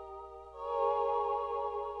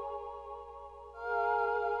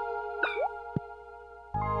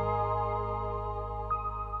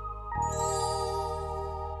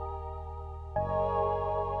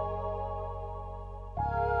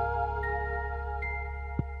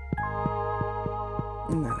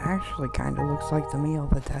 And that actually kind of looks like the meal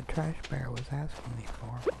that that trash bear was asking me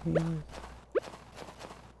for.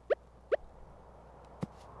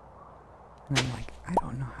 And I'm like, I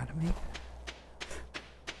don't know how to make it.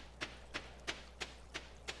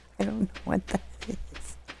 I don't know what that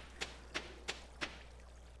is.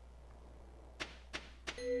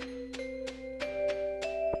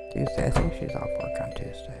 Tuesday, I think she's off work on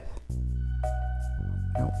Tuesdays.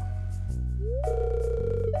 Nope.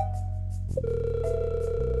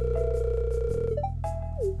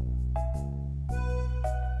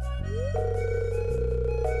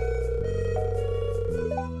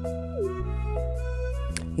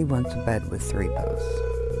 He wants a bed with 3 posts.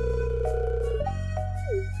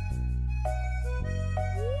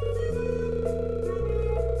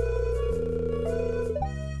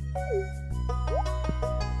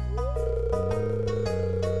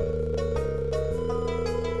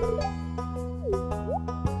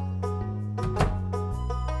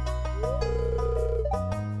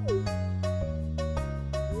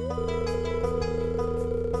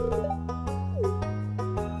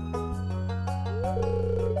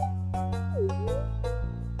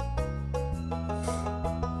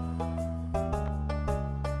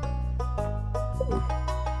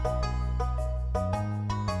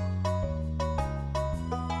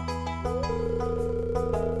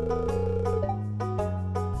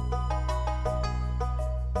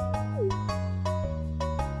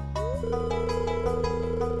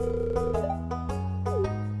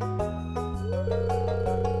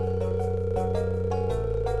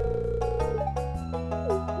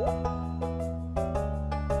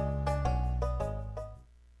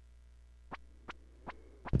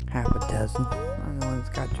 Half a dozen. I'm the one that's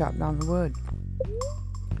got chopped down the wood.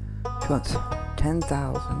 She wants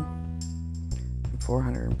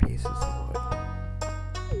 10,400 pieces of wood.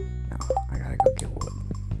 No, I gotta go get wood.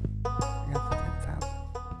 I got the 10,000.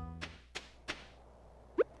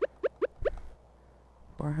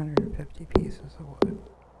 450 pieces of wood.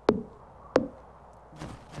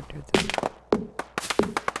 I do this.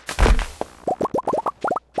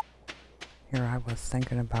 Here I was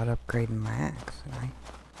thinking about upgrading my axe, and I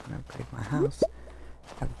can upgrade my house.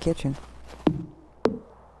 Have a kitchen.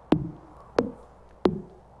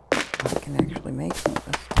 I can actually make some of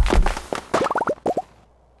this stuff,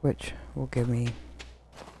 which will give me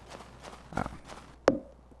what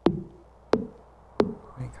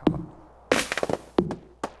do you call it?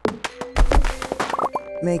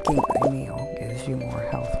 Making a meal gives you more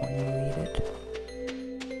health when you eat it.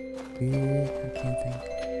 I can't think.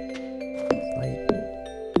 It's late.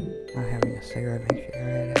 Not having a cigarette makes you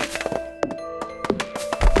airheaded.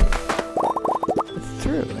 It's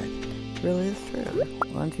true. It really is true.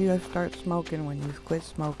 Once you start smoking, when you quit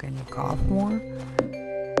smoking, you cough more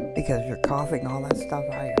because you're coughing all that stuff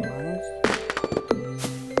out of your lungs.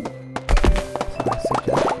 So I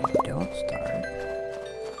suggest you don't start.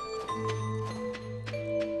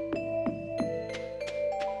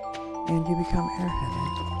 And you become airheaded.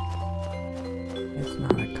 It's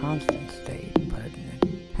not a constant state, but it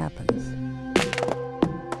happens.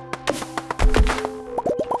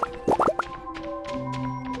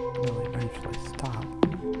 It'll eventually stop.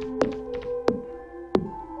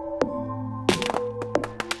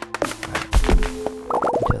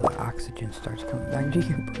 Until the oxygen starts coming back to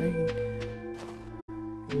your brain.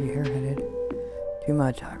 You'll be airheaded. Too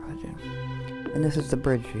much oxygen. And this is the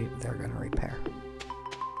bridge they're going to repair.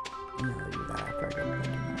 I'm going to do that after I go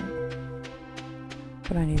clean tonight.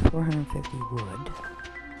 But I need 450 wood.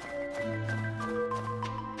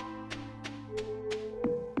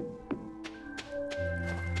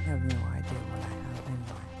 I have no idea what I have in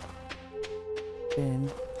my bin.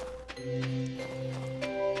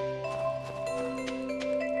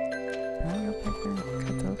 Can I go back there and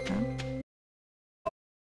cut those down?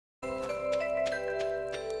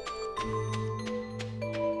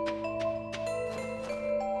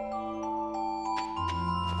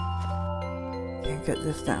 Can't cut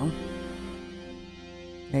this down.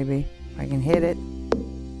 Maybe I can hit it.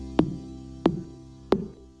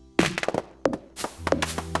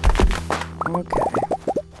 Okay.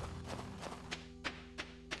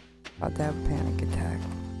 About to have a panic attack.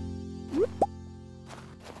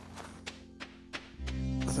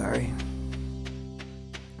 Sorry.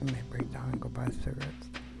 I may break down and go buy cigarettes.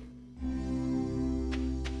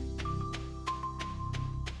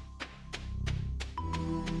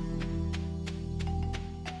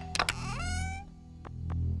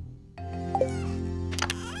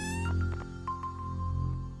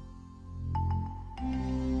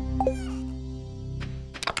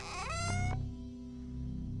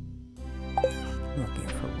 Looking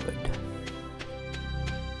for wood.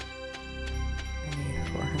 I need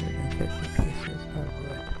 450 pieces of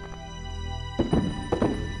wood.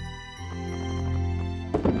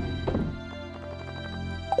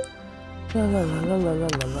 La la la la la la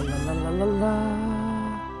la la la la la la.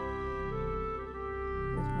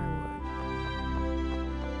 Where's my wood?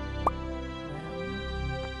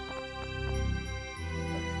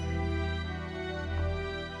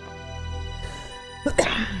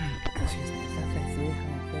 Excuse me, is that say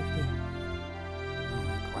 350? Oh,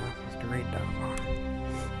 my glasses to read down on.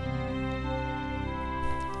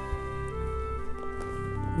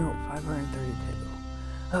 No, 532.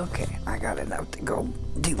 Okay, I got enough to go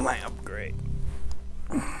do my upgrade.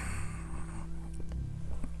 I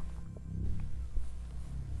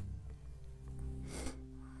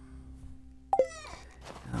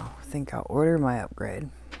think I'll order my upgrade.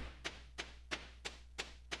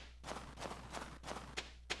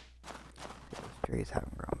 Those trees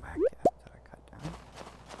haven't grown back yet that I cut down.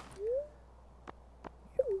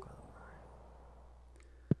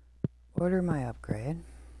 Order my upgrade.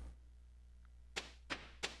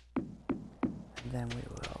 And then we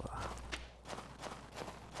will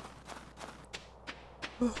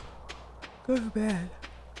go to bed.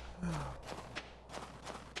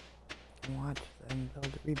 And watch them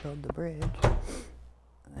rebuild the bridge.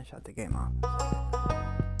 And then shut the game off.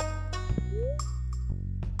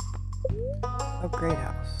 Upgrade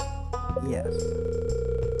house. Yes.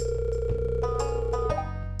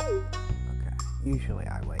 Okay. Usually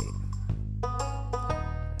I wait.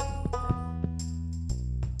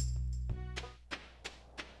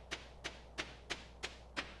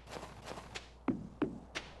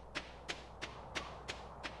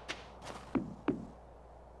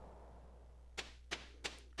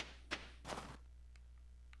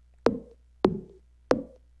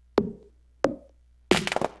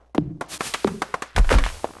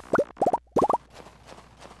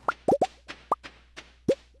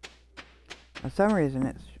 For some reason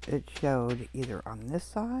it showed either on this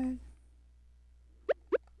side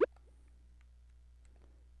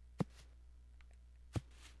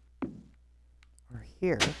or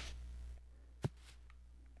here,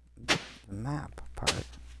 the map part.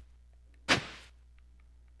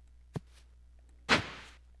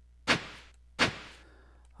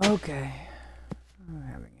 Okay, I'm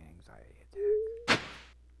having an anxiety attack.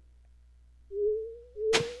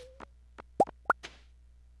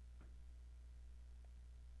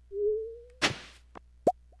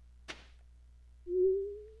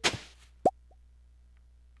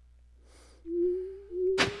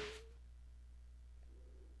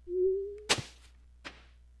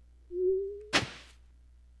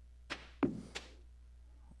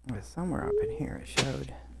 Somewhere up in here it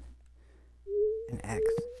showed an X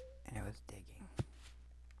and it was digging.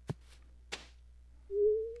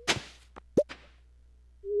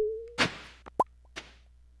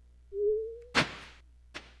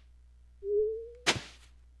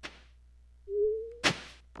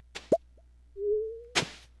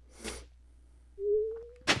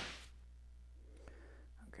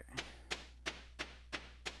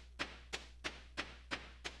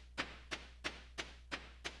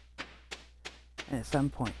 And at some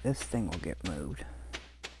point, this thing will get moved.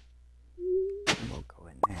 And we'll go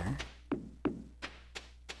in there.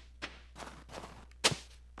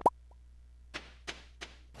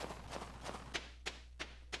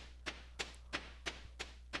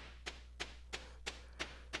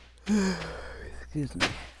 Excuse me.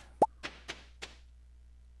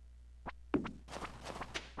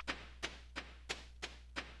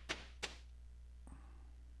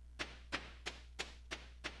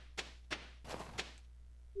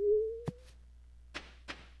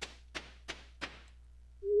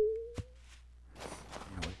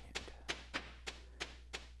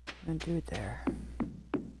 And do it there.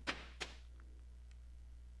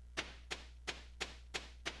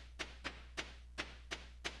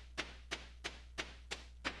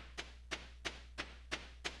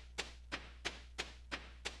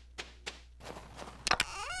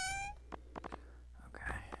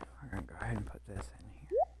 Okay, we're gonna go ahead and put this in here.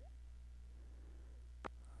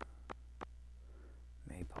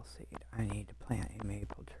 Maple seed. I need to plant a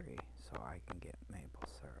maple tree so I can get maple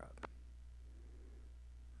syrup.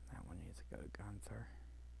 That one needs to go to Gunther.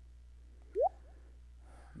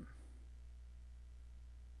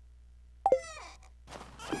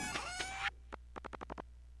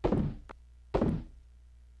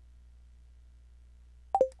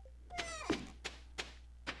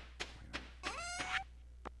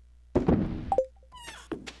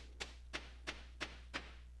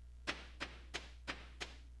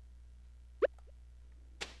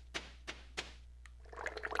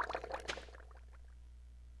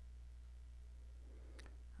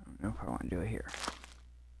 I don't know if I want to do it here.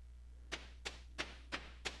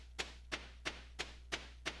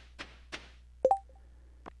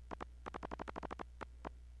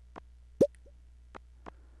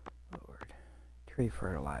 Lord. Tree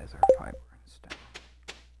fertilizer, fiber, and stone.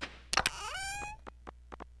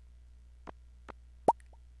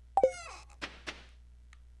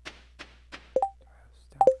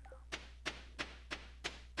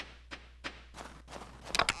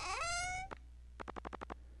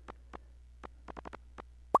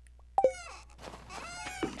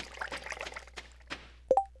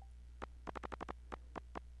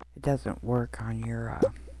 It doesn't work on your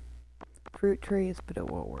fruit trees, but it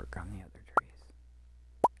will work on the other trees.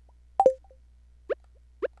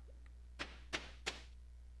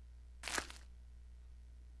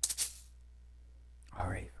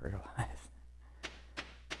 Already fertilized.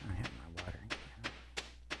 I have my watering can.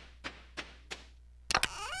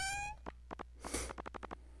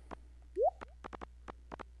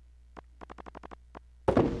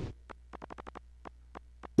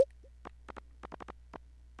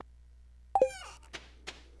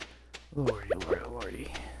 Lordy, lordy,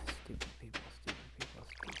 lordy. Stupid people, stupid people,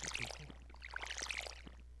 stupid people.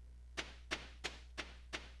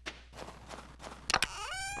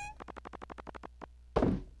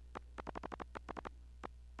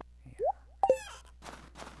 Yeah.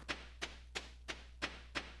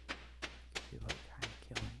 You look kind of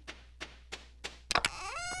killing.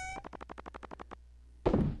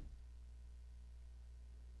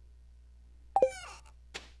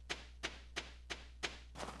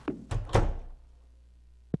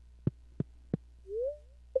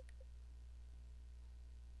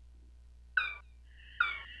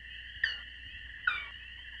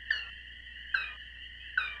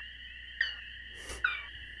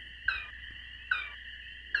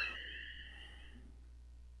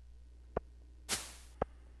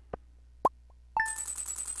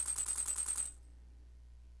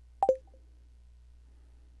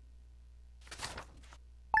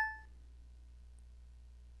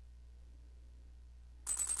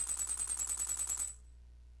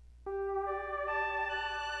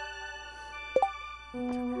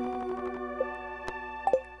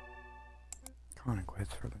 Connor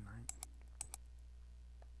quits for the night.